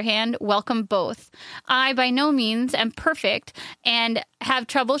 on the other hand, welcome both. I by no means am perfect and have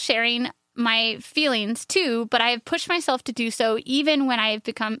trouble sharing my feelings too, but I have pushed myself to do so even when I have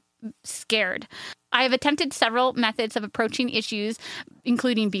become scared. I have attempted several methods of approaching issues,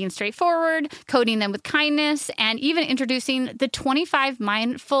 including being straightforward, coding them with kindness, and even introducing the 25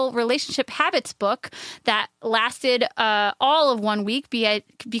 Mindful Relationship Habits book that lasted all of 1 week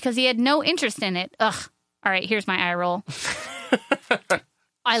because he had no interest in it. Ugh. All right, here's my eye roll.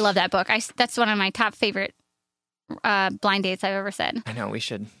 I love that book. That's one of my top favorite blind dates I've ever said. I know, I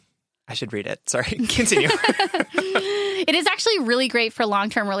should read it. Sorry, continue. It is actually really great for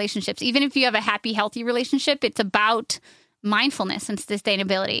long-term relationships. Even if you have a happy, healthy relationship, it's about mindfulness and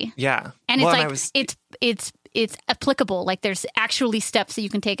sustainability. Yeah. And it's applicable. Like there's actually steps that you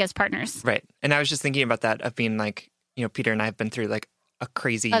can take as partners. Right. And I was just thinking about that of being like, Peter and I have been through like a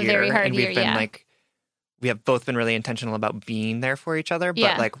crazy year. Very hard and we've year, been like, we have both been really intentional about being there for each other.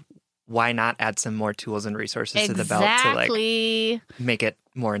 But like, why not add some more tools and resources to the belt to like make it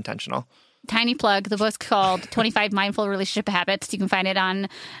more intentional? Tiny plug. The book's called 25 Mindful Relationship Habits. You can find it on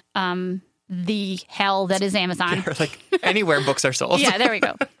the hell that is Amazon. Or like anywhere books are sold. Yeah, there we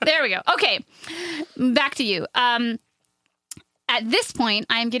go. Okay, back to you. At this point,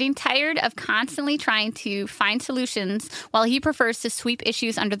 I am getting tired of constantly trying to find solutions while he prefers to sweep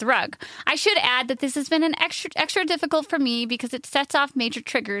issues under the rug. I should add that this has been an extra difficult for me because it sets off major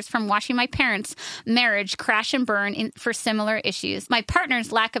triggers from watching my parents' marriage crash and burn for similar issues. My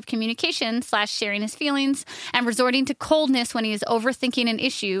partner's lack of communication / sharing his feelings and resorting to coldness when he is overthinking an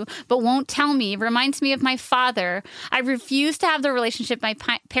issue but won't tell me reminds me of my father. I refuse to have the relationship my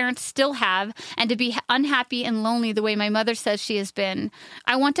parents still have and to be unhappy and lonely the way my mother says she has been.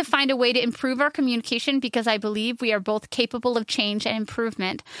 I want to find a way to improve our communication because I believe we are both capable of change and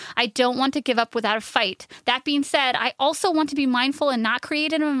improvement. I don't want to give up without a fight. That being said, I also want to be mindful and not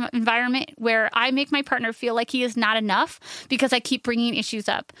create an environment where I make my partner feel like he is not enough because I keep bringing issues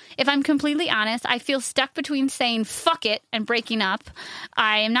up. If I'm completely honest, I feel stuck between saying fuck it and breaking up.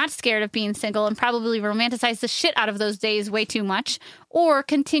 I am not scared of being single and probably romanticize the shit out of those days way too much, or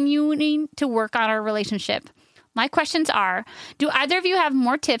continuing to work on our relationship. My questions are, do either of you have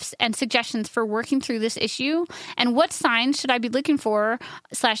more tips and suggestions for working through this issue? And what signs should I be looking for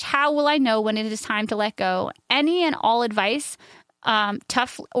 / how will I know when it is time to let go? Any and all advice,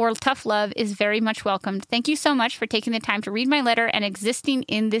 tough love is very much welcomed. Thank you so much for taking the time to read my letter and existing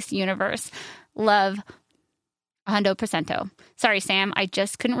in this universe. Love, 100%. Sorry, Sam. I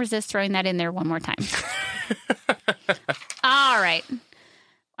just couldn't resist throwing that in there one more time. All right.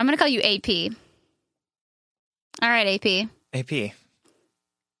 I'm going to call you AP. All right, AP. AP.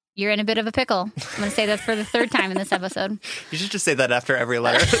 You're in a bit of a pickle. I'm going to say that for the third time in this episode. You should just say that after every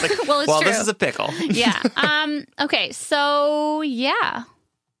letter. Like, well, it's true. This is a pickle. Yeah. Okay. So, yeah.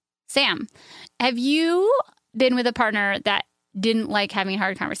 Sam, have you been with a partner that didn't like having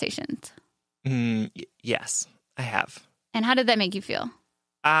hard conversations? Yes, I have. And how did that make you feel?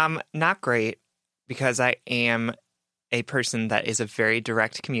 Not great, because I am a person that is a very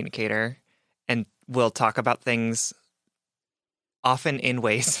direct communicator and will talk about things often in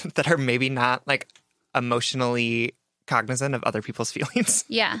ways that are maybe not like emotionally cognizant of other people's feelings.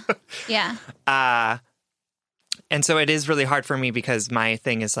 Yeah. Yeah. And so it is really hard for me because my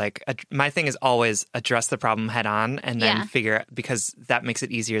thing is always address the problem head on and then figure out, because that makes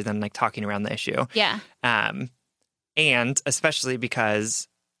it easier than like talking around the issue. Yeah. And especially because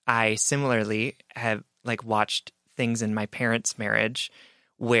I similarly have like watched things in my parents' marriage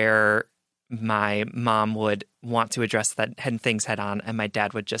where my mom would want to address things head on, and my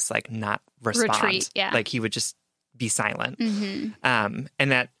dad would just like not respond. Retreat, yeah. Like he would just be silent.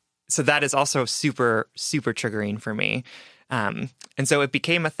 Mm-hmm. So that is also super, super triggering for me. And so it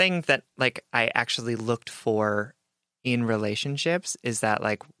became a thing that like I actually looked for in relationships, is that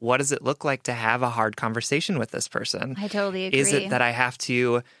like, what does it look like to have a hard conversation with this person? I totally agree. Is it that I have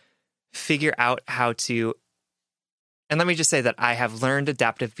to figure out how to, and let me just say that I have learned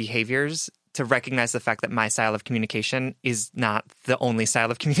adaptive behaviors to recognize the fact that my style of communication is not the only style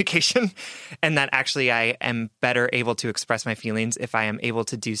of communication, and that actually I am better able to express my feelings if I am able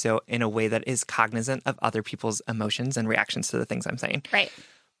to do so in a way that is cognizant of other people's emotions and reactions to the things I'm saying. Right.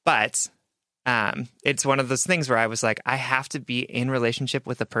 But it's one of those things where I was like, I have to be in relationship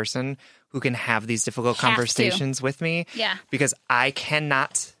with a person who can have these difficult conversations with me. Yeah. Because I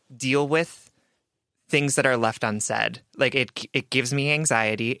cannot deal with things that are left unsaid. Like it gives me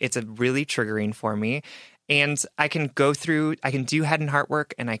anxiety. It's a really triggering for me. And I can do head and heart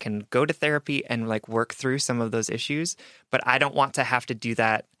work, and I can go to therapy and like work through some of those issues, but I don't want to have to do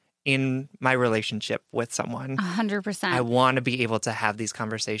that in my relationship with someone. 100%. I want to be able to have these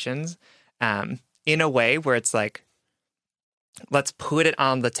conversations in a way where it's like, let's put it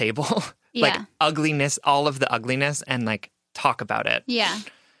on the table. Like ugliness, all of the ugliness, and like talk about it. Yeah.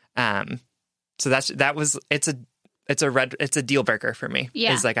 So it's a deal breaker for me.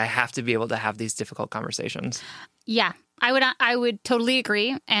 Yeah. It's like I have to be able to have these difficult conversations. Yeah. I would totally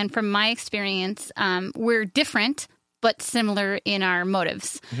agree. And from my experience, we're different but similar in our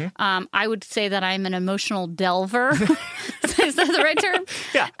motives. Mm-hmm. I would say that I'm an emotional delver. Is that the right term?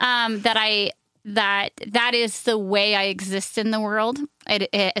 Yeah. That is the way I exist in the world.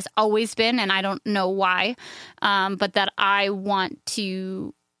 It has always been, and I don't know why. But that I want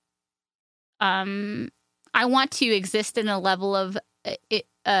to exist in a level of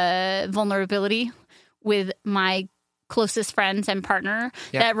vulnerability with my closest friends and partner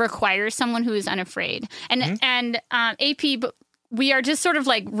that requires someone who is unafraid. And AP, but we are just sort of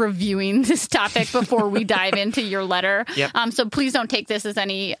like reviewing this topic before we dive into your letter. Yep. So please don't take this as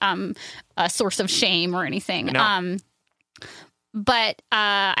any source of shame or anything. No. But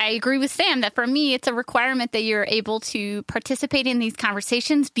I agree with Sam that for me, it's a requirement that you're able to participate in these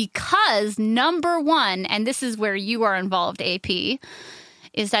conversations because, number one, and this is where you are involved, AP,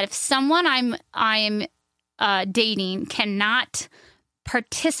 is that if someone I'm dating cannot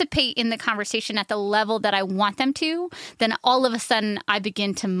participate in the conversation at the level that I want them to, then all of a sudden I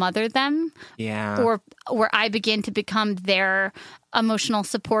begin to mother them. Yeah. Or I begin to become their emotional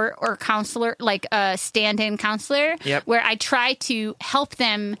support or counselor, like a stand-in counselor, where I try to help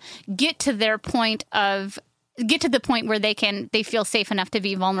them get to the point where they feel safe enough to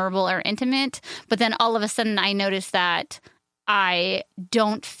be vulnerable or intimate. But then all of a sudden I notice that I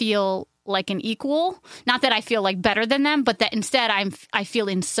don't feel like an equal. Not that I feel like better than them, but that instead I feel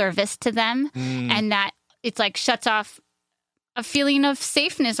in service to them, and that it's like shuts off a feeling of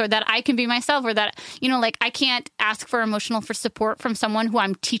safeness, or that I can be myself, or that, like I can't ask for emotional support from someone who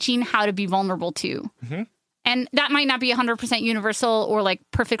I'm teaching how to be vulnerable to. Mm-hmm. And that might not be 100% universal or like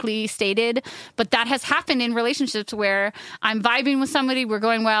perfectly stated, but that has happened in relationships where I'm vibing with somebody, we're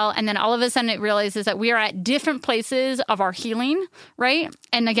going well, and then all of a sudden it realizes that we are at different places of our healing, right?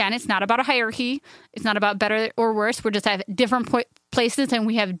 And again, it's not about a hierarchy. It's not about better or worse. We're just at different places, and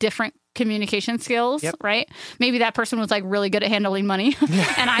we have different communication skills, right? Maybe that person was like really good at handling money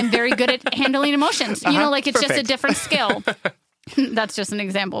and I'm very good at handling emotions. Like it's just a different skill. That's just an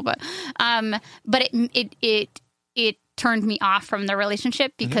example, but it turned me off from the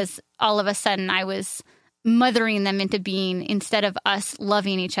relationship because all of a sudden I was mothering them into being instead of us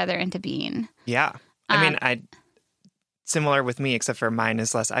loving each other into being. Yeah. I mean, similar with me, except for mine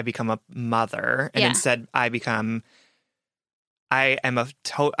is less, I become a mother, and instead I'm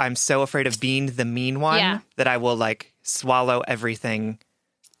so afraid of being the mean one that I will like swallow everything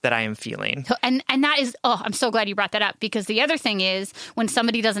that I am feeling. And that is, I'm so glad you brought that up, because the other thing is when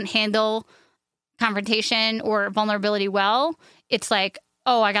somebody doesn't handle confrontation or vulnerability well, it's like,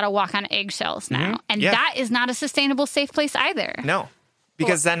 I got to walk on eggshells now. And that is not a sustainable, safe place either. No.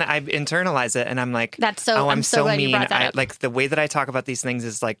 Because then I internalize it and I'm like, I'm so glad mean. You brought that up. Like the way that I talk about these things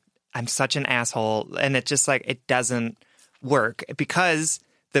is like, I'm such an asshole. And it just like, it doesn't work, because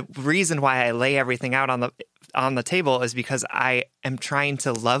the reason why I lay everything out on the table is because I am trying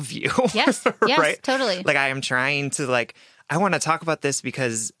to love you. Yes, right? Totally. Like I am trying to I want to talk about this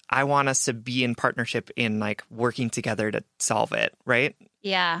because I want us to be in partnership in like working together to solve it, right?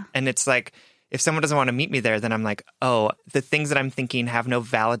 Yeah. And it's like, if someone doesn't want to meet me there, then I'm like, the things that I'm thinking have no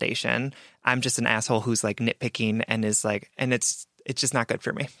validation. I'm just an asshole who's like nitpicking and is like, and it's just not good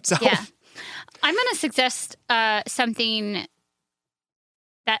for me. So yeah. I'm going to suggest something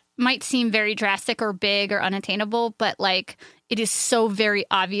that might seem very drastic or big or unattainable, but like it is so very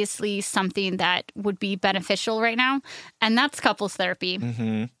obviously something that would be beneficial right now. And that's couples therapy.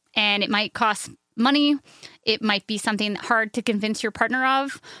 Mm-hmm. And it might cost money. It might be something hard to convince your partner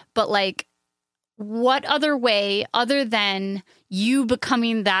of, but like what other way other than you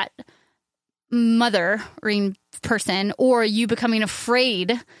becoming that mothering person or you becoming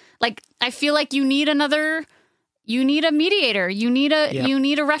afraid? Like, I feel like you need a mediator. You need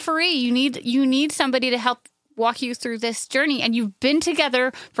a referee. You need somebody to help walk you through this journey. And you've been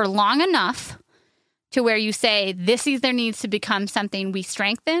together for long enough to where you say, this either needs to become something we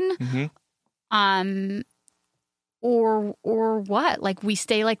strengthen, or what? Like, we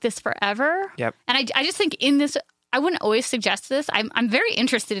stay like this forever? Yep. And I just think in this, I wouldn't always suggest this. I'm very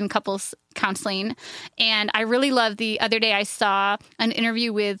interested in couples counseling. And I really love the other day I saw an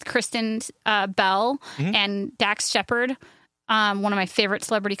interview with Kristen Bell and Dax Shepard, one of my favorite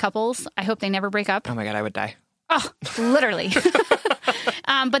celebrity couples. I hope they never break up. Oh my God, I would die. Oh, literally.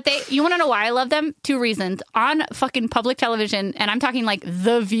 But you want to know why I love them? 2 reasons. On fucking public television, and I'm talking like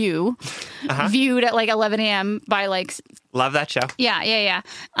The View, viewed at like 11 a.m. by like... Love that show. Yeah.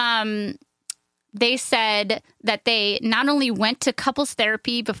 They said that they not only went to couples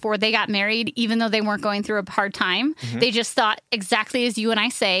therapy before they got married, even though they weren't going through a hard time, they just thought exactly as you and I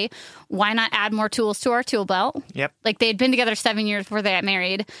say, why not add more tools to our tool belt? Yep. Like they had been together 7 years before they got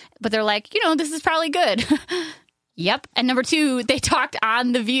married, but they're like, this is probably good. Yep. And number 2, they talked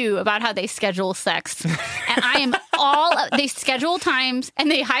on The View about how they schedule sex. And I am they schedule times and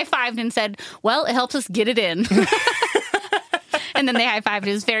they high-fived and said, well, it helps us get it in. And then they high-fived.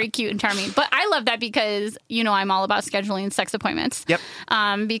 It was very cute and charming. But I love that because, I'm all about scheduling sex appointments. Yep.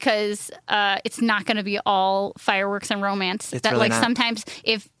 Because it's not going to be all fireworks and romance. It's really not. Sometimes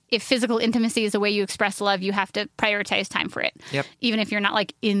if physical intimacy is the way you express love, you have to prioritize time for it. Yep. Even if you're not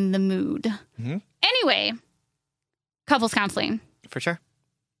like in the mood. Mm-hmm. Anyway, couples counseling. For sure.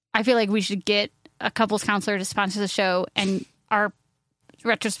 I feel like we should get a couples counselor to sponsor the show and our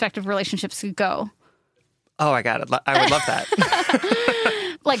retrospective relationships could go. Oh my God, I would love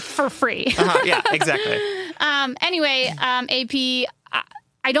that. Like for free. Yeah, exactly. Anyway, AP,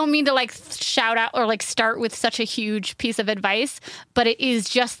 I don't mean to like shout out or like start with such a huge piece of advice, but it is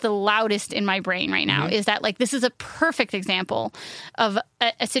just the loudest in my brain right now, is that like this is a perfect example of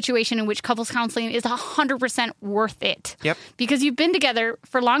a situation in which couples counseling is 100% worth it. Yep. Because you've been together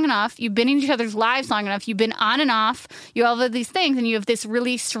for long enough, you've been in each other's lives long enough, you've been on and off, you have all of these things, and you have this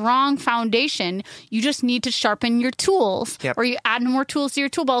really strong foundation. You just need to sharpen your tools, or you add more tools to your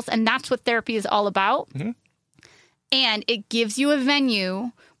tool belts, and that's what therapy is all about. And it gives you a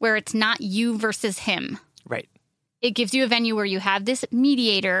venue where it's not you versus him. Right. It gives you a venue where you have this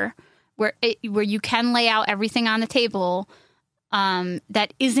mediator where you can lay out everything on the table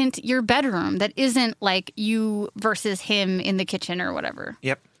that isn't your bedroom, that isn't like you versus him in the kitchen or whatever.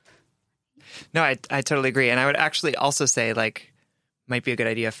 Yep. No, I totally agree. And I would actually also say, like, might be a good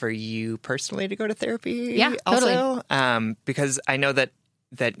idea for you personally to go to therapy. Yeah, also. Totally. Because I know that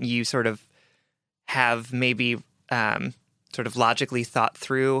you sort of have maybe sort of logically thought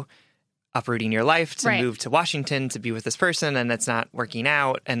through uprooting your life to move to Washington to be with this person, and it's not working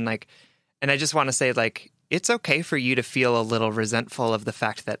out. And I just want to say, like, it's okay for you to feel a little resentful of the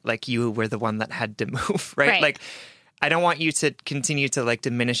fact that, like, you were the one that had to move, right? Like, I don't want you to continue to, like,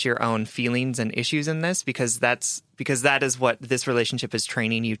 diminish your own feelings and issues in this, because that is what this relationship is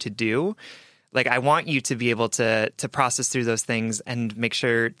training you to do. Like, I want you to be able to process through those things and make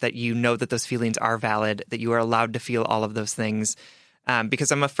sure that you know that those feelings are valid, that you are allowed to feel all of those things.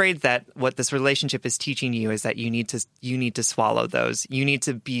 Because I'm afraid that what this relationship is teaching you is that you need to swallow those. You need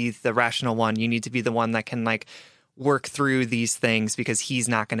to be the rational one. You need to be the one that can, like, work through these things, because he's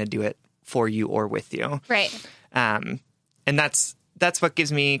not going to do it for you or with you. Right. And that's what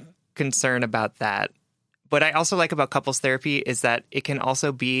gives me concern about that. What I also like about couples therapy is that it can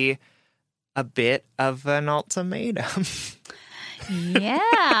also be a bit of an ultimatum.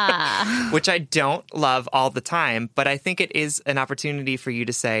 Yeah. Which I don't love all the time, but I think it is an opportunity for you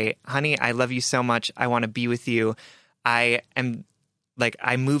to say, honey, I love you so much. I want to be with you. I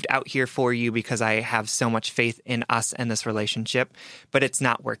moved out here for you because I have so much faith in us and this relationship, but it's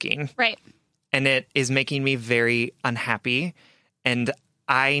not working. Right. And it is making me very unhappy. And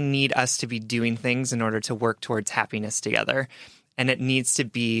I need us to be doing things in order to work towards happiness together. And it needs to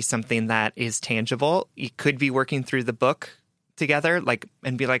be something that is tangible. You could be working through the book together, like,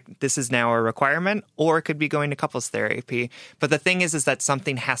 and be like, this is now a requirement, or it could be going to couples therapy. But the thing is that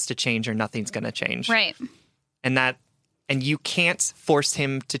something has to change, or nothing's going to change. Right. And you can't force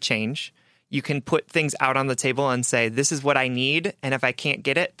him to change. You can put things out on the table and say, this is what I need. And if I can't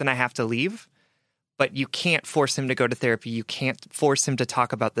get it, then I have to leave. But you can't force him to go to therapy. You can't force him to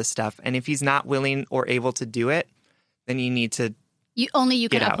talk about this stuff. And if he's not willing or able to do it, then you need to You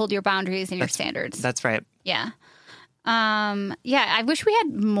can uphold your boundaries and your standards. That's right. Yeah. I wish we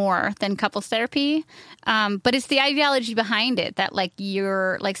had more than couples therapy. But it's the ideology behind it that, like,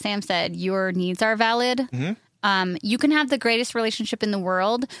 like Sam said, your needs are valid. Mm-hmm. You can have the greatest relationship in the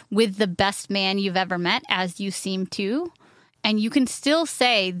world with the best man you've ever met, as you seem to, and you can still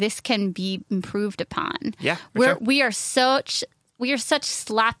say this can be improved upon. Yeah. We are such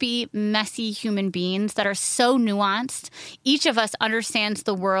sloppy, messy human beings that are so nuanced. Each of us understands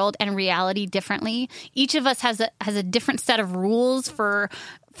the world and reality differently. Each of us has a different set of rules for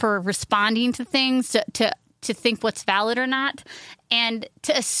responding to things, to think what's valid or not. And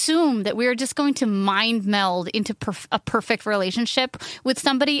to assume that we're just going to mind meld into a perfect relationship with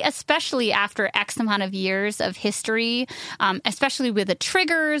somebody, especially after X amount of years of history, especially with the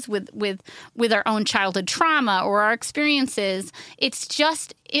triggers, with our own childhood trauma or our experiences, it's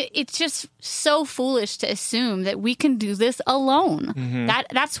just so foolish to assume that we can do this alone. Mm-hmm.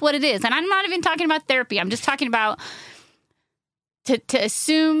 That's what it is. And I'm not even talking about therapy. I'm just talking about to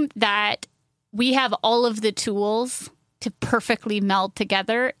assume that we have all of the tools to perfectly meld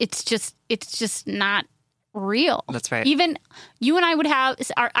together. It's just not real. That's right. Even you and I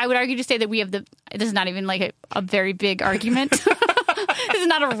I would argue to say that we have this is not even like a very big argument. This is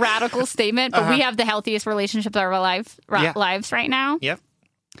not a radical statement, but we have the healthiest relationships of our lives right now. Yep.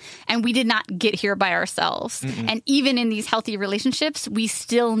 And we did not get here by ourselves. Mm-mm. And even in these healthy relationships, we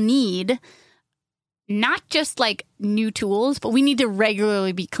still need not just like new tools, but we need to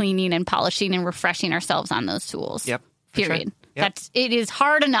regularly be cleaning and polishing and refreshing ourselves on those tools. Yep. Period. Sure. Yep. It is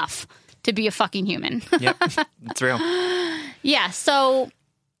hard enough to be a fucking human. Yep. It's real. Yeah. So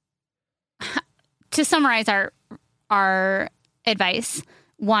to summarize our advice,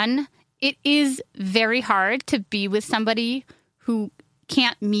 1, it is very hard to be with somebody who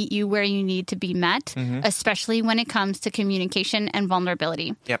can't meet you where you need to be met, mm-hmm. especially when it comes to communication and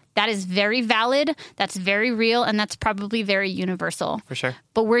vulnerability. Yep. That is very valid. That's very real. And that's probably very universal. For sure.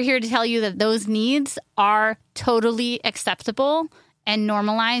 But we're here to tell you that those needs are totally acceptable and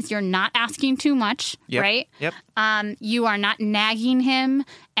normalize. You're not asking too much, right? Yep. You are not nagging him,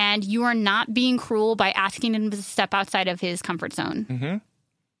 and you are not being cruel by asking him to step outside of his comfort zone. Mm-hmm.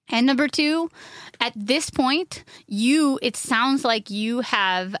 And number 2, at this point, it sounds like you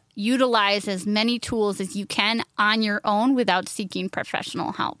have utilized as many tools as you can on your own without seeking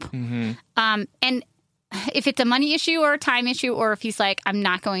professional help. Mm-hmm. And if it's a money issue or a time issue, or if he's like, I'm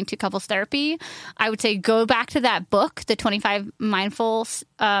not going to couples therapy, I would say go back to that book, The 25 Mindful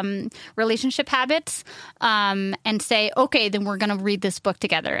Relationship Habits, and say, okay, then we're going to read this book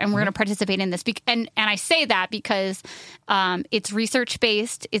together and we're going to participate in this. And I say that because it's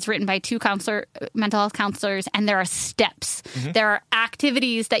research-based. It's written by 2 mental health counselors, and there are steps. Mm-hmm. There are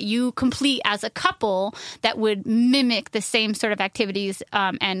activities that you complete as a couple that would mimic the same sort of activities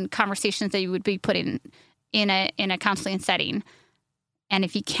and conversations that you would be putting in a counseling setting. And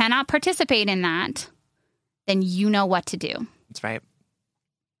if you cannot participate in that, then you know what to do. That's right.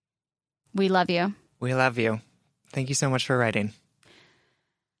 We love you. We love you. Thank you so much for writing.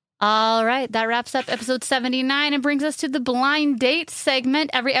 All right. That wraps up episode 79 and brings us to the blind date segment.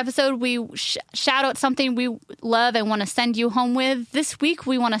 Every episode we shout out something we love and want to send you home with. This week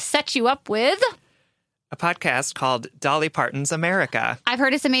we want to set you up with a podcast called Dolly Parton's America. I've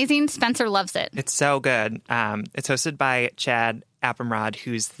heard it's amazing. Spencer loves it. It's so good. It's hosted by Chad Appenrod,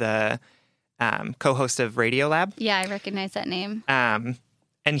 who's the co-host of Radiolab. Yeah, I recognize that name.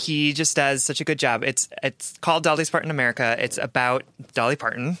 And he just does such a good job. It's called Dolly Parton America. It's about Dolly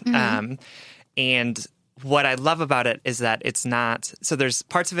Parton. Mm-hmm. And what I love about it is that it's not... So there's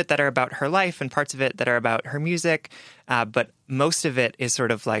parts of it that are about her life and parts of it that are about her music. But most of it is sort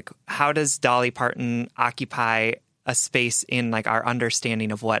of like, how does Dolly Parton occupy a space in like our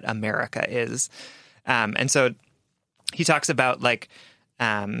understanding of what America is? And so he talks about like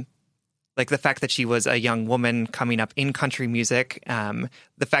the fact that she was a young woman coming up in country music,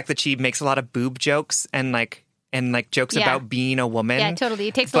 the fact that she makes a lot of boob jokes and jokes about being a woman. Yeah, totally.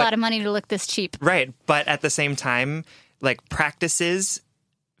 It takes a lot of money to look this cheap. Right. But at the same time, like practices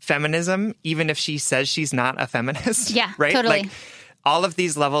feminism, even if she says she's not a feminist. Yeah, right? Totally. Like all of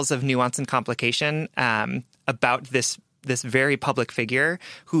these levels of nuance and complication about this very public figure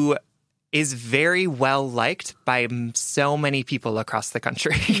who is very well liked by so many people across the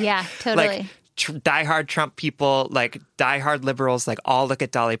country. Yeah, totally. Like diehard Trump people, like diehard liberals, like all look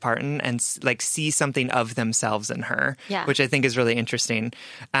at Dolly Parton and like see something of themselves in her, which I think is really interesting.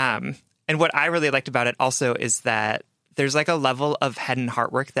 And what I really liked about it also is that there's like a level of head and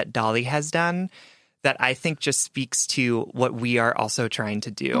heart work that Dolly has done that I think just speaks to what we are also trying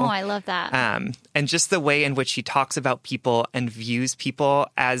to do. Oh, I love that. And just the way in which she talks about people and views people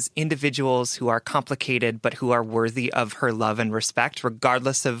as individuals who are complicated, but who are worthy of her love and respect,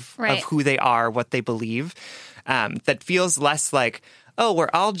 regardless of who they are, what they believe. That feels less like, oh, we're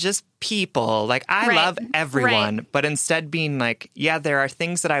all just people. Like, I love everyone. But instead being like, yeah, there are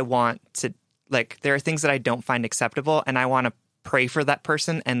things that I want to, like, there are things that I don't find acceptable. And I want to pray for that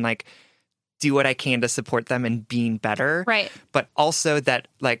person and, like, do what I can to support them in being better. Right. But also that,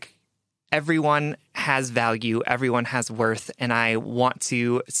 like, everyone has value, everyone has worth, and I want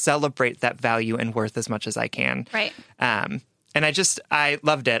to celebrate that value and worth as much as I can. Right. And I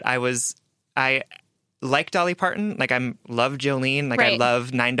loved it. I like Dolly Parton. Like, I love Jolene. Like, I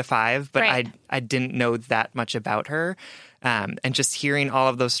love 9 to 5, but I didn't know that much about her. And just hearing all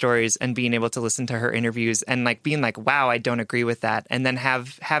of those stories and being able to listen to her interviews and like being like, wow, I don't agree with that. And then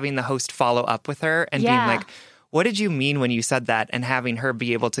having the host follow up with her and being like, what did you mean when you said that? And having her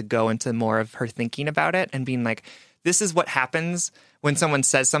be able to go into more of her thinking about it and being like, this is what happens when someone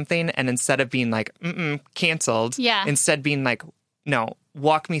says something. And instead of being like, canceled, instead being like, no,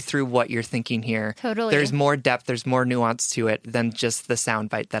 walk me through what you're thinking here. Totally. There's more depth, there's more nuance to it than just the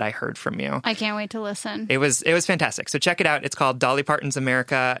soundbite that I heard from you. I can't wait to listen. It was fantastic. So check it out. It's called Dolly Parton's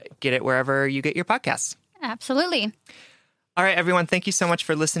America. Get it wherever you get your podcasts. Absolutely. All right, everyone. Thank you so much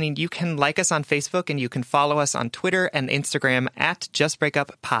for listening. You can like us on Facebook and you can follow us on Twitter and Instagram at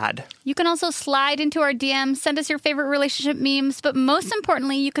JustBreakUpPod. You can also slide into our DMs, send us your favorite relationship memes, but most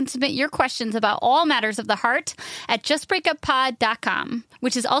importantly, you can submit your questions about all matters of the heart at JustBreakUpPod.com,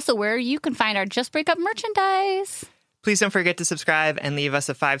 which is also where you can find our Just Break Up merchandise. Please don't forget to subscribe and leave us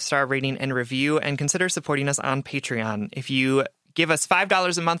a 5-star rating and review, and consider supporting us on Patreon. If you give us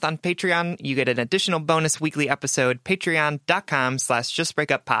 $5 a month on Patreon, you get an additional bonus weekly episode,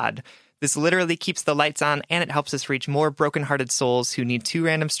 patreon.com/justbreakuppod. This literally keeps the lights on, and it helps us reach more brokenhearted souls who need 2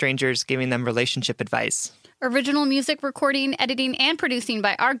 random strangers giving them relationship advice. Original music recording, editing, and producing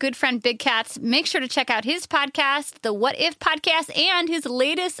by our good friend Big Cats. Make sure to check out his podcast, The What If Podcast, and his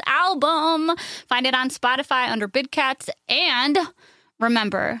latest album. Find it on Spotify under Big Cats, and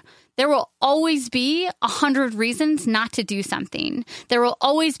remember, there will always be 100 reasons not to do something. There will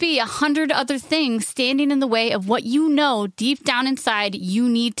always be 100 other things standing in the way of what you know deep down inside you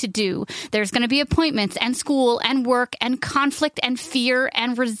need to do. There's going to be appointments and school and work and conflict and fear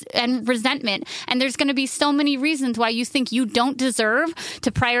and resentment. And there's going to be so many reasons why you think you don't deserve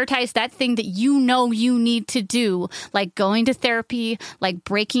to prioritize that thing that you know you need to do, like going to therapy, like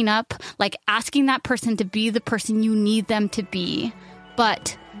breaking up, like asking that person to be the person you need them to be.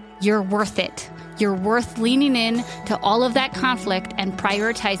 But you're worth it. You're worth leaning in to all of that conflict and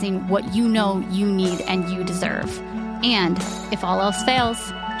prioritizing what you know you need and you deserve. And if all else fails,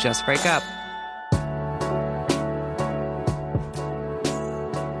 just break up.